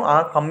 പറയുന്നു ആ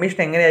കമ്മീഷൻ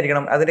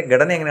എങ്ങനെയായിരിക്കണം, അതിൻ്റെ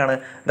ഘടന എങ്ങനെയാണ്,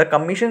 the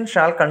commission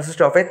shall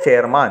consist of A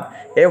chairman,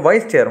 A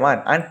vice chairman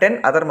and 10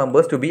 other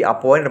members to B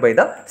appointed by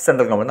the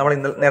central government. നമ്മൾ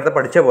നേരത്തെ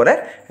പഠിച്ച പോലെ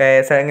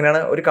എങ്ങനെയാണ്,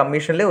 ഒരു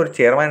കമ്മീഷനിൽ ഒരു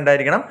ചെയർമാൻ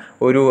ഉണ്ടായിരിക്കണം,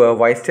 ഒരു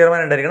വൈസ്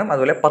ചെയർമാൻ ഉണ്ടായിരിക്കണം,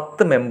 അതുപോലെ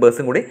 10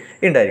 മെമ്പേഴ്സും കൂടി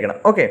ഉണ്ടായിരിക്കണം.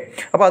 ഓക്കെ,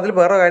 അപ്പോൾ അതിൽ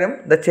വേറെ കാര്യം,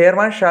 the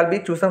chairman shall be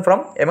chosen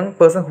from among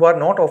person who are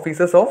not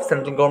officers of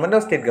central government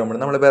or state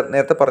government. നമ്മൾ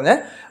നേരത്തെ പറഞ്ഞ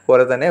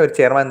പോലെ തന്നെ ഒരു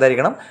ചെയർമാൻ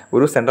എന്തായിരിക്കണം,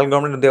 ഒരു സെൻട്രൽ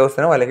ഗവൺമെൻറ്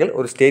ഉദ്യോഗസ്ഥനോ അല്ലെങ്കിൽ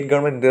ഒരു സ്റ്റേറ്റ്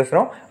ഗവൺമെൻറ്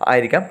ഉദ്യോഗസ്ഥനോ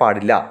ആയിരിക്കാൻ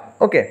പാടില്ല.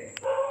 ഓക്കെ,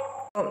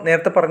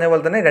 നേരത്തെ പറഞ്ഞ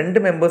പോലെ തന്നെ 2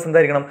 മെമ്പേഴ്സ്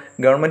എന്തായിരിക്കണം,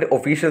 ഗവൺമെൻറ്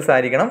ഒഫീഷ്യൽസ്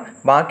ആയിരിക്കണം.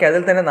 ബാക്കി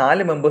അതിൽ തന്നെ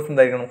 4 മെമ്പേഴ്സ്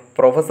എന്തായിരിക്കണം,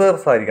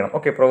 പ്രൊഫസേഴ്സ് ആയിരിക്കണം.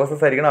 ഓക്കെ,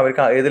 പ്രൊഫസേഴ്സ് ആയിരിക്കണം.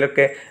 അവർക്ക്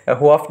ഇതിലൊക്കെ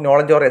who have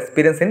knowledge or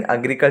experience in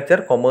agriculture,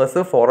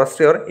 commerce,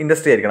 forestry or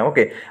industry ആയിരിക്കണം.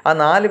 ഓക്കെ, ആ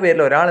 4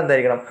 പേരിൽ ഒരാൾ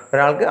എന്തായിരിക്കണം,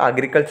 ഒരാൾക്ക്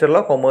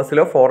അഗ്രികൾച്ചറിലോ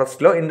കൊമേഴ്സിലോ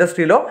ഫോറസ്റ്റിലോ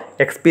ഇൻഡസ്ട്രിയിലോ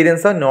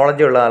എക്സ്പീരിയൻസോ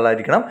നോളജോ ഉള്ള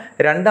ആളായിരിക്കണം.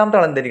 രണ്ടാമത്തെ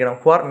ആൾ എന്തായിരിക്കണം,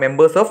 who are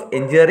members of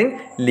engineering,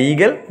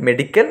 legal,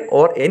 medical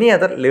or any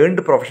other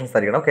learned professions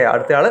ആയിരിക്കണം. ഓക്കെ,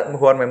 അടുത്ത ആൾ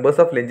who are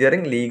members of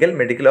engineering, legal,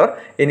 medical or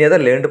any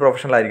other learned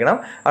professional ആയിരിക്കണം.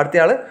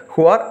 അടുത്തയാൾ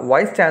who are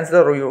vice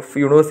chancellor of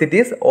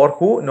universities or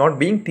who not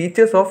being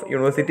teachers of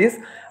universities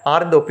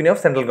are in the opinion of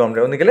central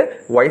government. ഒന്നുകിൽ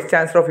vice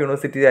chancellor of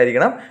university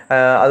ആയിരിക്കണം,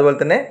 അതുപോലെ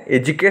തന്നെ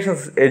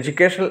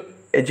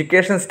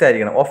educationist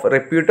ആയിരിക്കണം, of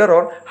റെപ്യൂട്ടർ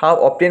or have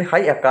obtain high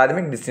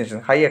academic distinction,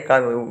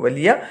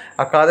 വലിയ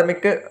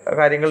academic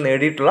കാര്യങ്ങൾ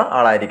നേടിയിട്ടുള്ള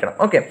ആളായിരിക്കണം.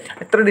 Okay,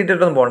 ഇത്ര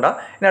details ഒന്നും പോകണ്ട.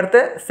 ഇനി അടുത്ത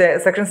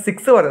സെക്ഷൻ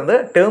 6 പറയുന്നത്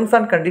terms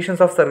and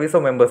conditions of service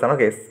of members ആണ്.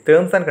 ഓക്കെ,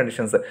 ടേംസ് ആൻഡ്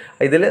കണ്ടീഷൻസ്,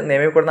 ഇതിൽ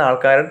നിയമിക്കപ്പെടുന്ന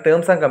ആൾക്കാരുടെ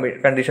ടേംസ് ആൻഡ്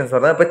കണ്ടീഷൻസ്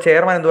പറയുന്നത്. അപ്പോൾ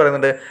ചെയർമാൻ എന്ത്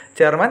പറയുന്നുണ്ട്,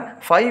 ചെയർമാൻ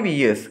 5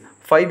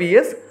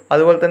 ഇയേഴ്സ്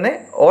അതുപോലെ തന്നെ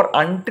or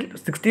until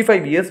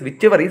 65 years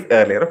which ever is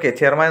earlier. Okay,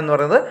 chairman എന്ന്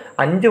പറയുന്നത്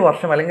 5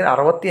 വർഷം അല്ലെങ്കിൽ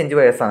 65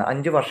 വയസ്സാണ്.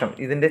 5 വർഷം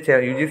ഇതിൻ്റെ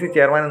UGC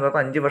ചെയർമാൻ എന്ന്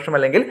പറയുന്നത് 5 വർഷം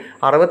അല്ലെങ്കിൽ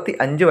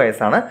 65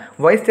 വയസ്സാണ്.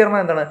 വൈസ് ചെയർമാൻ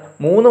എന്താണ്,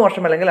 3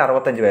 വർഷം അല്ലെങ്കിൽ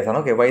 65 വയസ്സാണ്.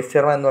 ഓക്കെ, വൈസ്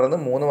ചെയർമാൻ എന്ന്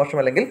പറയുന്നത് 3 വർഷം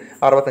അല്ലെങ്കിൽ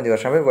 65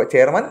 വർഷം. അപ്പോൾ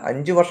ചെയർമാൻ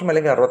 5 വർഷം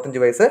അല്ലെങ്കിൽ 65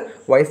 വയസ്സ്,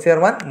 വൈസ്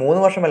ചെയർമാൻ 3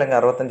 വർഷം അല്ലെങ്കിൽ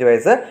 65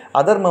 വയസ്സ്,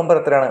 അതർ മെമ്പർ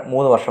എത്രയാണ്,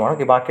 3 വർഷമാണ്.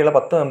 ഓക്കെ, ബാക്കിയുള്ള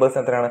 10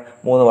 മെമ്പേഴ്സിന് എത്രയാണ്,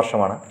 3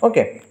 വർഷമാണ്.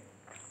 ഓക്കെ,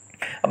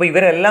 അപ്പോൾ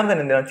ഇവരെല്ലാം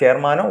തന്നെ എന്താണ്,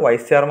 ചെയർമാനോ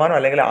വൈസ് ചെയർമാനോ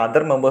അല്ലെങ്കിൽ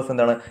അതർ മെമ്പേഴ്സ്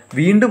എന്താണ്,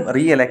 വീണ്ടും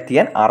റീ എലക്ട്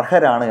ചെയ്യാൻ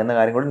അർഹരാണ് എന്ന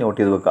കാര്യം കൂടി നോട്ട്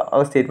ചെയ്ത് വെക്കുക.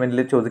 ആ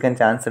സ്റ്റേറ്റ്മെൻറ്റിൽ ചോദിക്കാൻ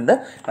ചാൻസ് ഉണ്ട്.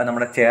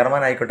 നമ്മുടെ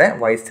ചെയർമാൻ ആയിക്കോട്ടെ,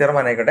 വൈസ്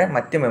ചെയർമാൻ ആയിക്കോട്ടെ,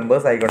 മറ്റ്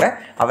മെമ്പേഴ്സ് ആയിക്കോട്ടെ,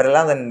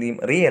 അവരെല്ലാം തന്നെ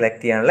റീ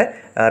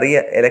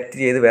എലക്ട്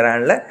ചെയ്ത്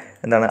വരാനുള്ള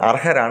എന്താണ്,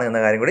 അർഹരാണ്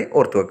എന്ന കാര്യം കൂടി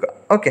ഓർത്ത് വെക്കുക.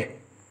 ഓക്കെ,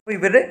 അപ്പോൾ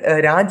ഇവർ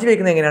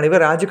രാജിവെക്കുന്നത് എങ്ങനെയാണ്, ഇവർ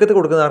രാജിക്കത്ത്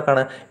കൊടുക്കുന്ന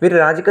ആർക്കാണ്, ഇവർ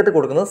രാജിക്കത്ത്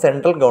കൊടുക്കുന്നത്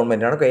central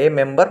ഗവൺമെൻറ്റാണ്. A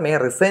member may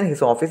resign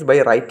his office by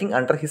writing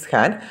under his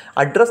hand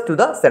address to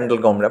the central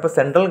government. അപ്പോൾ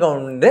സെൻട്രൽ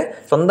ഗവൺമെൻറ്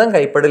സ്വന്തം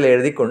കൈപ്പടയിൽ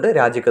എഴുതിക്കൊണ്ട്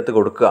രാജിക്കത്ത്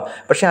കൊടുക്കുക.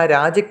 പക്ഷേ ആ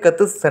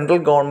രാജിക്കത്ത്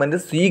സെൻട്രൽ ഗവൺമെൻറ്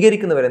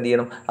സ്വീകരിക്കുന്നവർ എന്ത്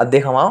ചെയ്യണം,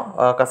 അദ്ദേഹം ആ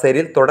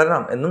കസേരയിൽ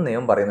തുടരണം എന്നും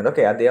നിയമം പറയുന്നുണ്ട്.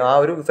 ഓക്കെ, അദ്ദേഹം ആ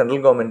ഒരു സെൻട്രൽ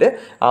ഗവൺമെൻറ്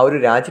ആ ഒരു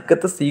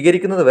രാജിക്കത്ത്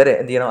സ്വീകരിക്കുന്നത് വരെ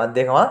എന്ത് ചെയ്യണം,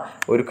 അദ്ദേഹം ആ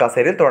ഒരു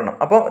കസേരയിൽ തുടരണം.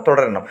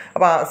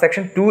 അപ്പോൾ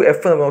സെക്ഷൻ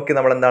 2F നോക്കി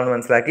നമ്മൾ എന്താണെന്ന്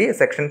മനസ്സിലാക്കി.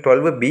 സെക്ഷൻ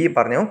 12B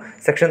പറഞ്ഞു,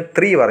 സെക്ഷൻ സെക്ഷൻ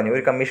 3 പറഞ്ഞു,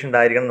 ഒരു കമ്മീഷൻ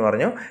ഉണ്ടായിരിക്കണം എന്ന്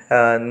പറഞ്ഞു.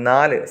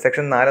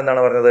 സെക്ഷൻ 4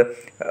 എന്താണ് പറഞ്ഞത്?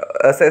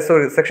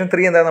 സെക്ഷൻ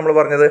 3 എന്താണ് നമ്മൾ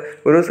പറഞ്ഞത്?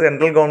 ഒരു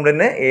സെൻട്രൽ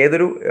ഗവൺമെൻറ്റിന്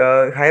ഏതൊരു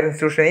ഹയർ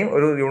ഇൻസ്റ്റിറ്റ്യൂഷനെയും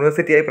ഒരു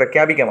യൂണിവേഴ്സിറ്റിയായി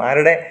പ്രഖ്യാപിക്കാം.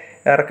 ആരുടെ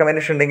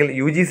റെക്കമെൻഡേഷൻ ഉണ്ടെങ്കിൽ?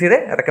 UGCയുടെ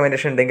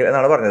റെക്കമെൻഡേഷൻ ഉണ്ടെങ്കിൽ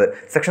എന്നാണ് പറഞ്ഞത്.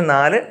 സെക്ഷൻ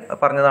 4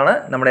 പറഞ്ഞതാണ്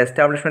നമ്മുടെ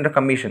എസ്റ്റാബ്ലിഷ്മെൻറ്റ് ഓഫ്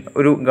കമ്മീഷൻ.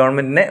 ഒരു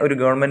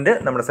ഗവൺമെൻറ്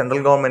നമ്മുടെ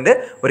സെൻട്രൽ ഗവൺമെൻറ്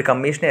ഒരു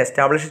കമ്മീഷനെ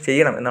എസ്റ്റാബ്ലിഷ്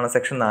ചെയ്യണം എന്നാണ്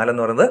സെക്ഷൻ 4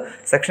 എന്ന് പറയുന്നത്.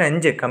 സെക്ഷൻ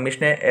 5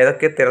 കമ്മീഷനെ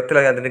ഏതൊക്കെ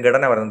തരത്തിലാണ് അതിൻ്റെ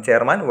ഘടന പറയുന്നത്?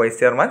 ചെയർമാൻ, വൈസ്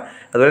ചെയർമാൻ,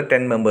 അതുപോലെ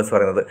 10 മെമ്പേഴ്സ്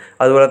പറയുന്നത്.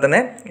 അതുപോലെ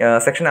തന്നെ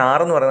സെക്ഷൻ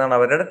 6 എന്ന് പറയുന്നതാണ്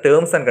അവരുടെ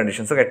terms and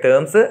conditions. Okay,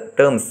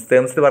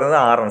 terms പറയുന്നത്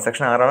 6ആണ്.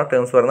 സെക്ഷൻ 6ആണ്.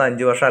 ടേംസ് പറയുന്നത്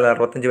 5 വർഷം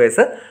അല്ലെങ്കിൽ 65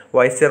 വയസ്സ്.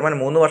 വൈസ് ചെയർമാൻ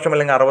 3 വർഷം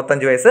അല്ലെങ്കിൽ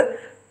 65 വയസ്സ്.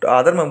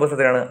 അതർ മെമ്പേഴ്സ്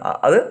എത്രയാണ്?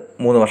 അത്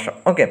 3 വർഷം.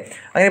 ഓക്കെ,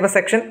 അങ്ങനെ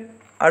ഇപ്പോൾ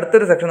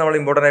അടുത്തൊരു സെക്ഷൻ നമ്മൾ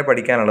ഇമ്പോർട്ടൻ്റ് ആയി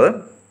പഠിക്കാനുള്ളത്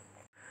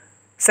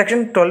സെക്ഷൻ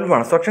 12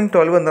 ആണ്. സെക്ഷൻ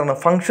 12 എന്താണ്?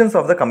 Functions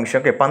of the commission.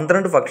 Okay,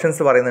 12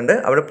 functions പറയുന്നുണ്ട്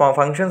അവിടെ.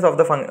 ഫംഗ്ഷൻസ് ഓഫ്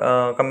ദ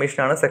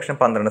കമ്മീഷനാണ് സെക്ഷൻ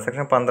 12.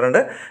 സെക്ഷൻ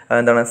 12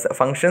 എന്താണ്?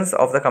 ഫംഗ്ഷൻസ്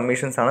ഓഫ് ദ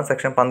കമ്മീഷൻസ് ആണ്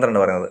സെക്ഷൻ 12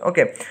 പറയുന്നത്.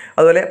 ഓക്കെ,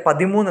 അതുപോലെ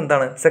 13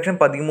 എന്താണ്? സെക്ഷൻ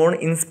 13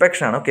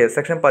 ഇൻസ്പെക്ഷൻ ആണ്. ഓക്കെ,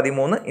 സെക്ഷൻ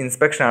 13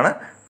 ഇൻസ്പെക്ഷൻ ആണ്.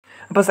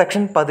 അപ്പോൾ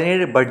സെക്ഷൻ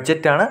 17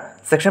 ബഡ്ജറ്റാണ്.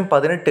 സെക്ഷൻ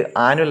 18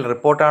 ആനുവൽ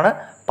റിപ്പോർട്ടാണ്.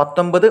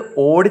 19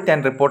 ഓഡിറ്റ്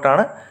ആൻഡ്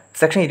റിപ്പോർട്ടാണ്.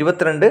 സെക്ഷൻ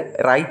 22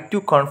 റൈറ്റ് ടു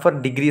കോൺഫർ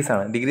ഡിഗ്രീസ്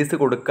ആണ്. ഡിഗ്രീസ്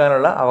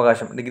കൊടുക്കാനുള്ള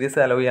അവകാശം, ഡിഗ്രീസ്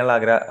അലോ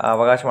ചെയ്യാനുള്ള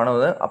അവകാശമാണ്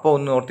അത്. അപ്പോൾ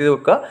ഒന്ന് നോട്ട് ചെയ്ത്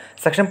വെക്കുക.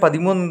 സെക്ഷൻ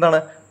 13 എന്താണ്?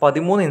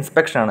 13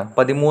 ഇൻസ്പെക്ഷനാണ്.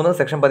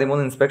 സെക്ഷൻ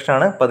 13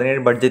 ഇൻസ്പെക്ഷനാണ്. 17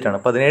 ബഡ്ജറ്റാണ്.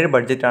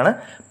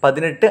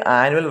 18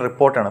 ആനുവൽ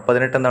റിപ്പോർട്ടാണ്.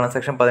 18 എന്താണ്?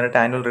 സെക്ഷൻ 18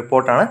 ആനുവൽ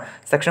റിപ്പോർട്ടാണ്.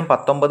 സെക്ഷൻ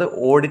 19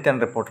 ഓഡിറ്റ്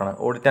ആൻഡ് റിപ്പോർട്ടാണ്.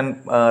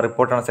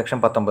 റിപ്പോർട്ടാണ് സെക്ഷൻ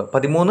 19.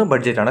 13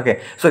 ബഡ്ജറ്റാണ്. ഓക്കെ,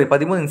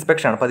 13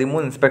 ഇൻസ്പെക്ഷനാണ്.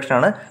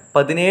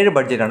 17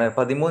 ബഡ്ജറ്റാണ്.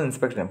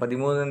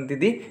 13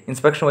 തീയതി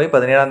ഇൻസ്പെക്ഷൻ പോയി,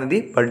 17 തീയതി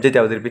ബഡ്ജറ്റ്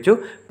അവതരിപ്പിച്ചു.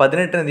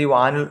 18 തീയതി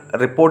ആനുവൽ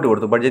റിപ്പോർട്ട്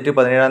കൊടുത്തു. ബഡ്ജറ്റ്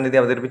 17 തീയതി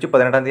അവതരിപ്പിച്ചു.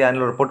 18 തീയതി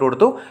ആനുവൽ റിപ്പോർട്ട്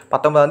കൊടുത്തു.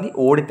 19 തീയതി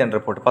ഓഡിറ്റ് ആൻഡ്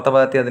റിപ്പോർട്ട്.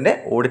 19 തീയതി അതിൻ്റെ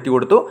ഓഡിറ്റ്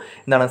കൊടുത്തു.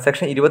 എന്താണ്?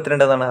 സെക്ഷൻ 22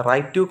 എന്താണ്?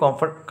 റൈറ്റ് ടു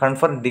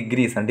കൺഫർ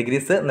ഡിഗ്രീസ് ആണ്.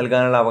 ഡിഗ്രീസ്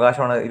നൽകാനുള്ള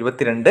അവകാശമാണ്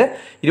 22.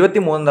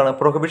 23 എന്താണ്?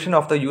 Prohibition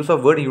of the use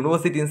of word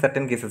university in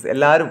certain cases.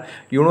 എല്ലാവരും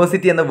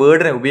യൂണിവേഴ്സിറ്റി എന്ന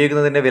വേർഡിനെ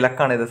ഉപയോഗിക്കുന്നതിൻ്റെ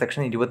വിലക്കാണ് ഇത്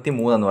സെക്ഷൻ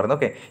 23 എന്ന് പറയുന്നത്.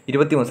 ഓക്കെ,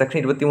 23 സെക്ഷൻ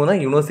 23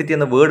 യൂണിവേഴ്സിറ്റി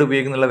എന്ന വേർഡ്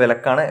ഉപയോഗിക്കുന്നുള്ള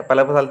വിലക്കാണ്.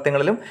 പല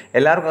സ്ഥലങ്ങളിലും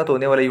എല്ലാവർക്കും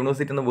തോന്നിയ പോലെ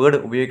യൂണിവേഴ്സിറ്റി എന്ന വേർഡ്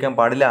ഉപയോഗിക്കാൻ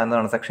പാടില്ല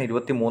എന്നതാണ് section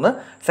 23.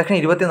 Section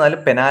 24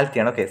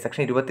 പെനാൽറ്റിയാണ്. Okay,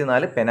 section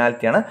 24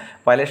 പെനാൽറ്റിയാണ്.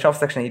 Violation of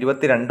section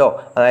 22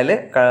 അതായത്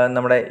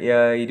നമ്മുടെ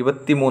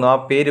 23 ആ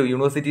പേര്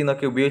യൂണിവേഴ്സിറ്റി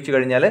എന്നൊക്കെ ഉപയോഗിച്ച്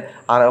കഴിഞ്ഞാൽ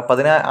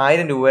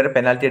 10,000 രൂപ വരെ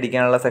പെനാൽറ്റി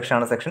അടിക്കാനുള്ള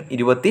സെക്ഷനാണ് സെക്ഷൻ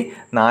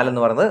 24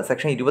 എന്ന് പറയുന്നത്.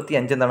 സെക്ഷൻ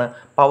 25 എന്താണ്?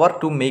 പവർ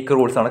ടു മേക്ക്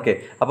റൂൾസ് ആണ്. ഓക്കെ,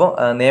 അപ്പോൾ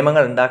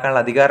നിയമങ്ങൾ ഉണ്ടാക്കാനുള്ള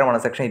അധികാരമാണ്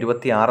സെക്ഷൻ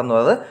 26 എന്ന്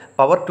പറയുന്നത്.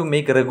 പവർ ടു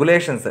മേക്ക്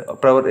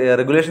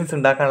റെഗുലേഷൻസ്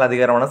ഉണ്ടാക്കാനുള്ള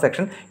അധികാരമാണ്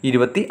സെക്ഷൻ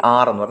 26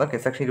 എന്ന് പറയുന്നത്. ഓക്കെ,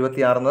 സെക്ഷൻ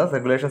 26 എന്ന് പറയുന്നത്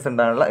റെഗുലേഷൻസ്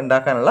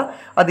ഉണ്ടാക്കാനുള്ള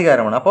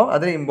അധികാരമാണ്. അപ്പോൾ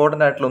അതിൽ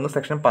ഇമ്പോർട്ടൻ്റ് ആയിട്ടുള്ള ഒന്ന്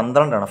സെക്ഷൻ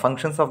 12 ആണ്.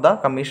 ഫംഗ്ഷൻസ് ഓഫ് ദ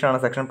കമ്മീഷനാണ്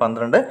സെക്ഷൻ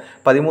 12.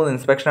 13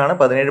 ഇൻസ്പെക്ഷനാണ്.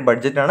 17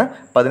 ബഡ്ജറ്റാണ്.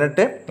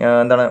 18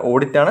 എന്താണ്?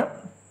 ഓഡിറ്റാണ്.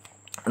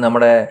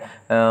 നമ്മുടെ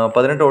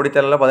 18 ഓഡിറ്റ്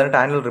അല്ല, 18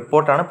 ആനുവൽ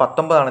റിപ്പോർട്ടാണ്.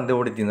 19 ഇത്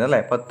ഓഡിറ്റ് ചെയ്യുന്നത് അല്ലേ?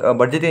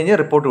 ബഡ്ജറ്റ് കഴിഞ്ഞ്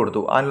റിപ്പോർട്ട്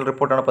കൊടുത്തു. ആനുവൽ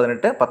റിപ്പോർട്ടാണ്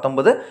 18.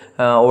 19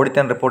 ഓഡിറ്റ്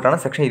ആൻഡ് റിപ്പോർട്ടാണ്.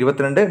 സെക്ഷൻ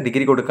 22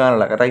 ഡിഗ്രി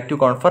കൊടുക്കാനുള്ള റൈറ്റ് ടു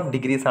കോൺഫർ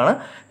ഡിഗ്രീസ് ആണ്.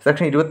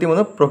 Section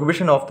 23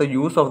 prohibition of the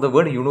use of the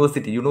word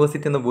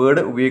university എന്ന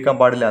വേർഡ് ഉപയോഗിക്കാൻ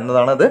പാടില്ല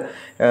എന്നതാണ് അത്.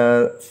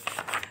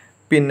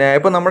 പിന്നെ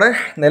ഇപ്പോൾ നമ്മുടെ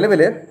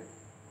നിലവിൽ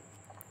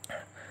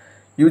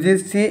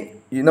UGC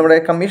നമ്മുടെ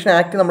കമ്മീഷൻ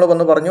ആക്ട് നമ്മൾ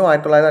വന്ന് പറഞ്ഞു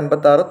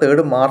 1956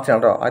 3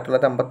 മാർച്ചാണ് കേട്ടോ.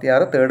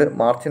 1956 3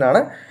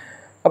 മാർച്ചിനാണ്.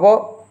 അപ്പോൾ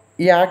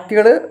ഈ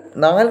ആക്ടുകൾ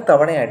 4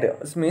 തവണയായിട്ട്,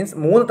 മീൻസ്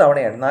 3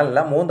 തവണയായിട്ട്, 4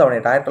 അല്ല 3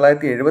 തവണയായിട്ട്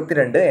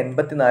 1972,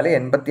 84,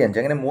 85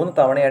 അങ്ങനെ 3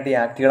 തവണയായിട്ട് ഈ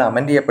ആക്ടുകൾ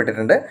അമെൻഡ്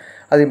ചെയ്യപ്പെട്ടിട്ടുണ്ട്.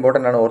 അത്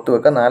ഇമ്പോർട്ടൻ്റ് ആണ്, ഓർത്ത്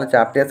വെക്കുക. 4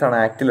 ചാപ്റ്റേഴ്സാണ്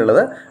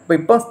ആക്ടിലുള്ളത്. അപ്പോൾ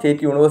ഇപ്പോൾ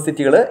സ്റ്റേറ്റ്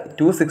യൂണിവേഴ്സിറ്റികൾ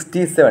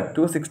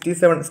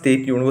 267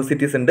 സ്റ്റേറ്റ്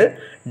യൂണിവേഴ്സിറ്റീസ് ഉണ്ട്.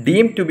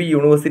 ഡീം ടു ബി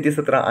യൂണിവേഴ്സിറ്റീസ്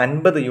എത്ര?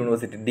 50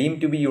 university deemed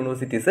to B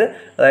universities.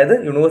 അതായത്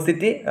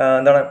യൂണിവേഴ്സിറ്റി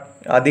എന്താണ്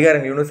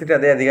അധികാരം, യൂണിവേഴ്സിറ്റി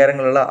അതേ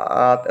അധികാരങ്ങളുള്ള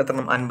എത്ര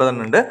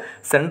 50 ഉണ്ട്.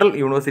 സെൻട്രൽ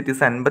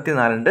യൂണിവേഴ്സിറ്റീസ്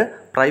 54 ഉണ്ട്.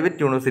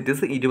 പ്രൈവറ്റ്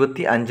യൂണിവേഴ്സിറ്റീസ്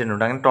 25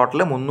 ഉണ്ട്. അങ്ങനെ ടോട്ടൽ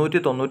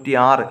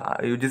 396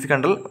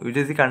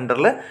 UGC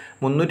കണ്ടറിൽ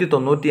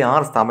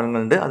 396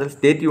 സ്ഥാപനങ്ങളുണ്ട്. അതിൽ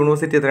സ്റ്റേറ്റ്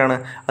യൂണിവേഴ്സിറ്റി എത്രയാണ്?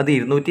 അത്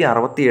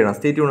 267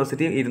 state university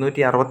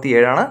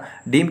 267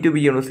 deemed to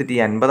B university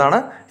 50 ആണ്.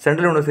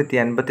 സെൻട്രൽ യൂണിവേഴ്സിറ്റി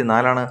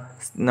 54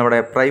 നമ്മുടെ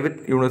പ്രൈവറ്റ്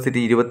യൂണിവേഴ്സിറ്റി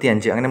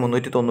 25, അങ്ങനെ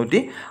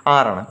 396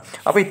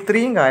 അപ്പോൾ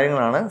ഇത്രയും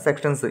കാര്യങ്ങളാണ്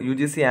സെക്ഷൻസ്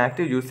UGC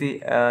ആക്ട്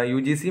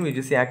UGCയും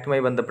UGC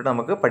ആക്ടുമായി ബന്ധപ്പെട്ട്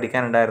നമുക്ക്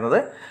പഠിക്കാനുണ്ടായിരുന്നത്.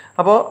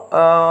 അപ്പോൾ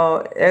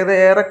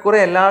ഏറെക്കുറെ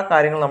എല്ലാ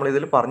കാര്യങ്ങളും നമ്മൾ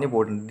ഇതിൽ പറഞ്ഞു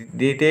പോയിട്ടുണ്ട്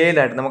ഡീറ്റെയിൽ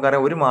ആയിട്ട്.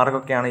 നമുക്കറിയാം 1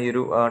 മാർക്കൊക്കെയാണ് ഈ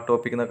ഒരു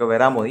ടോപ്പിക്കിൽ നിന്നൊക്കെ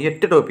വരാൻ പോകുന്നത്.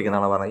 8 ടോപ്പിക്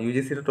എന്നാണ് പറഞ്ഞത്,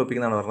 UGCയുടെ ടോപ്പിക്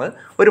എന്നാണ് പറഞ്ഞത്.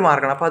 1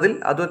 മാർക്കാണ്. അപ്പോൾ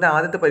അതുപോലെ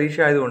ആദ്യത്തെ പരീക്ഷ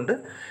ആയതുകൊണ്ട്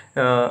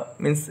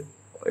മീൻസ്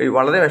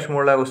വളരെ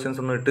വിഷമമുള്ള ക്വസ്റ്റ്യൻസ്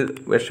ഒന്നും ഇട്ട്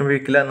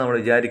വിഷമിക്കില്ല എന്ന് നമ്മൾ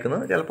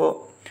വിചാരിക്കുന്നത്. ചിലപ്പോൾ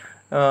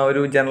ഒരു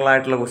ജനറൽ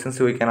ആയിട്ടുള്ള ക്വസ്റ്റ്യൻസ്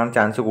ചോദിക്കാനാണ്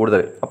ചാൻസ്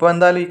കൂടുതൽ. അപ്പോൾ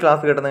എന്തായാലും ഈ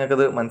ക്ലാസ് കേട്ടാൽ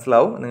നിങ്ങൾക്കത്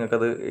മനസ്സിലാവും,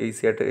 നിങ്ങൾക്കത്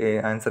ഈസി ആയിട്ട്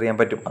ആൻസർ ചെയ്യാൻ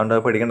പറ്റും.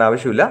 അതുകൊണ്ട് പഠിക്കേണ്ട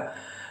ആവശ്യമില്ല.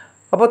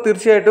 അപ്പോൾ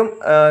തീർച്ചയായിട്ടും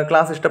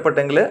ക്ലാസ്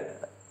ഇഷ്ടപ്പെട്ടെങ്കിൽ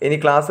ഇനി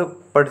ക്ലാസ്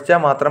പഠിച്ചാൽ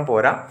മാത്രം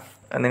പോരാ,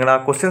 നിങ്ങൾ ആ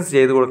ക്വസ്റ്റ്യൻസ്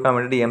ചെയ്ത് കൊടുക്കാൻ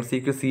വേണ്ടി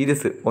MCQ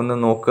സീരീസ്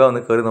ഒന്ന്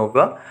കയറി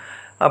നോക്കുക.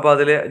 അപ്പോൾ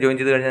അതിൽ ജോയിൻ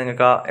ചെയ്ത് കഴിഞ്ഞാൽ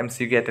നിങ്ങൾക്ക് ആ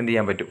MCQ അറ്റൻഡ്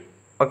ചെയ്യാൻ പറ്റും.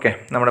 ഓക്കെ,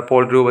 നമ്മുടെ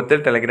പോൾ രൂപത്തിൽ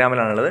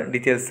ടെലഗ്രാമിലാണുള്ളത്.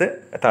 ഡീറ്റെയിൽസ്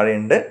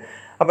താഴെയുണ്ട്.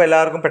 അപ്പോൾ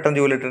എല്ലാവർക്കും പെട്ടെന്ന്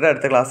ജോലി ഇട്ടിട്ട്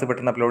അടുത്ത ക്ലാസ്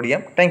പെട്ടെന്ന് അപ്ലോഡ്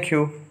ചെയ്യാം. താങ്ക്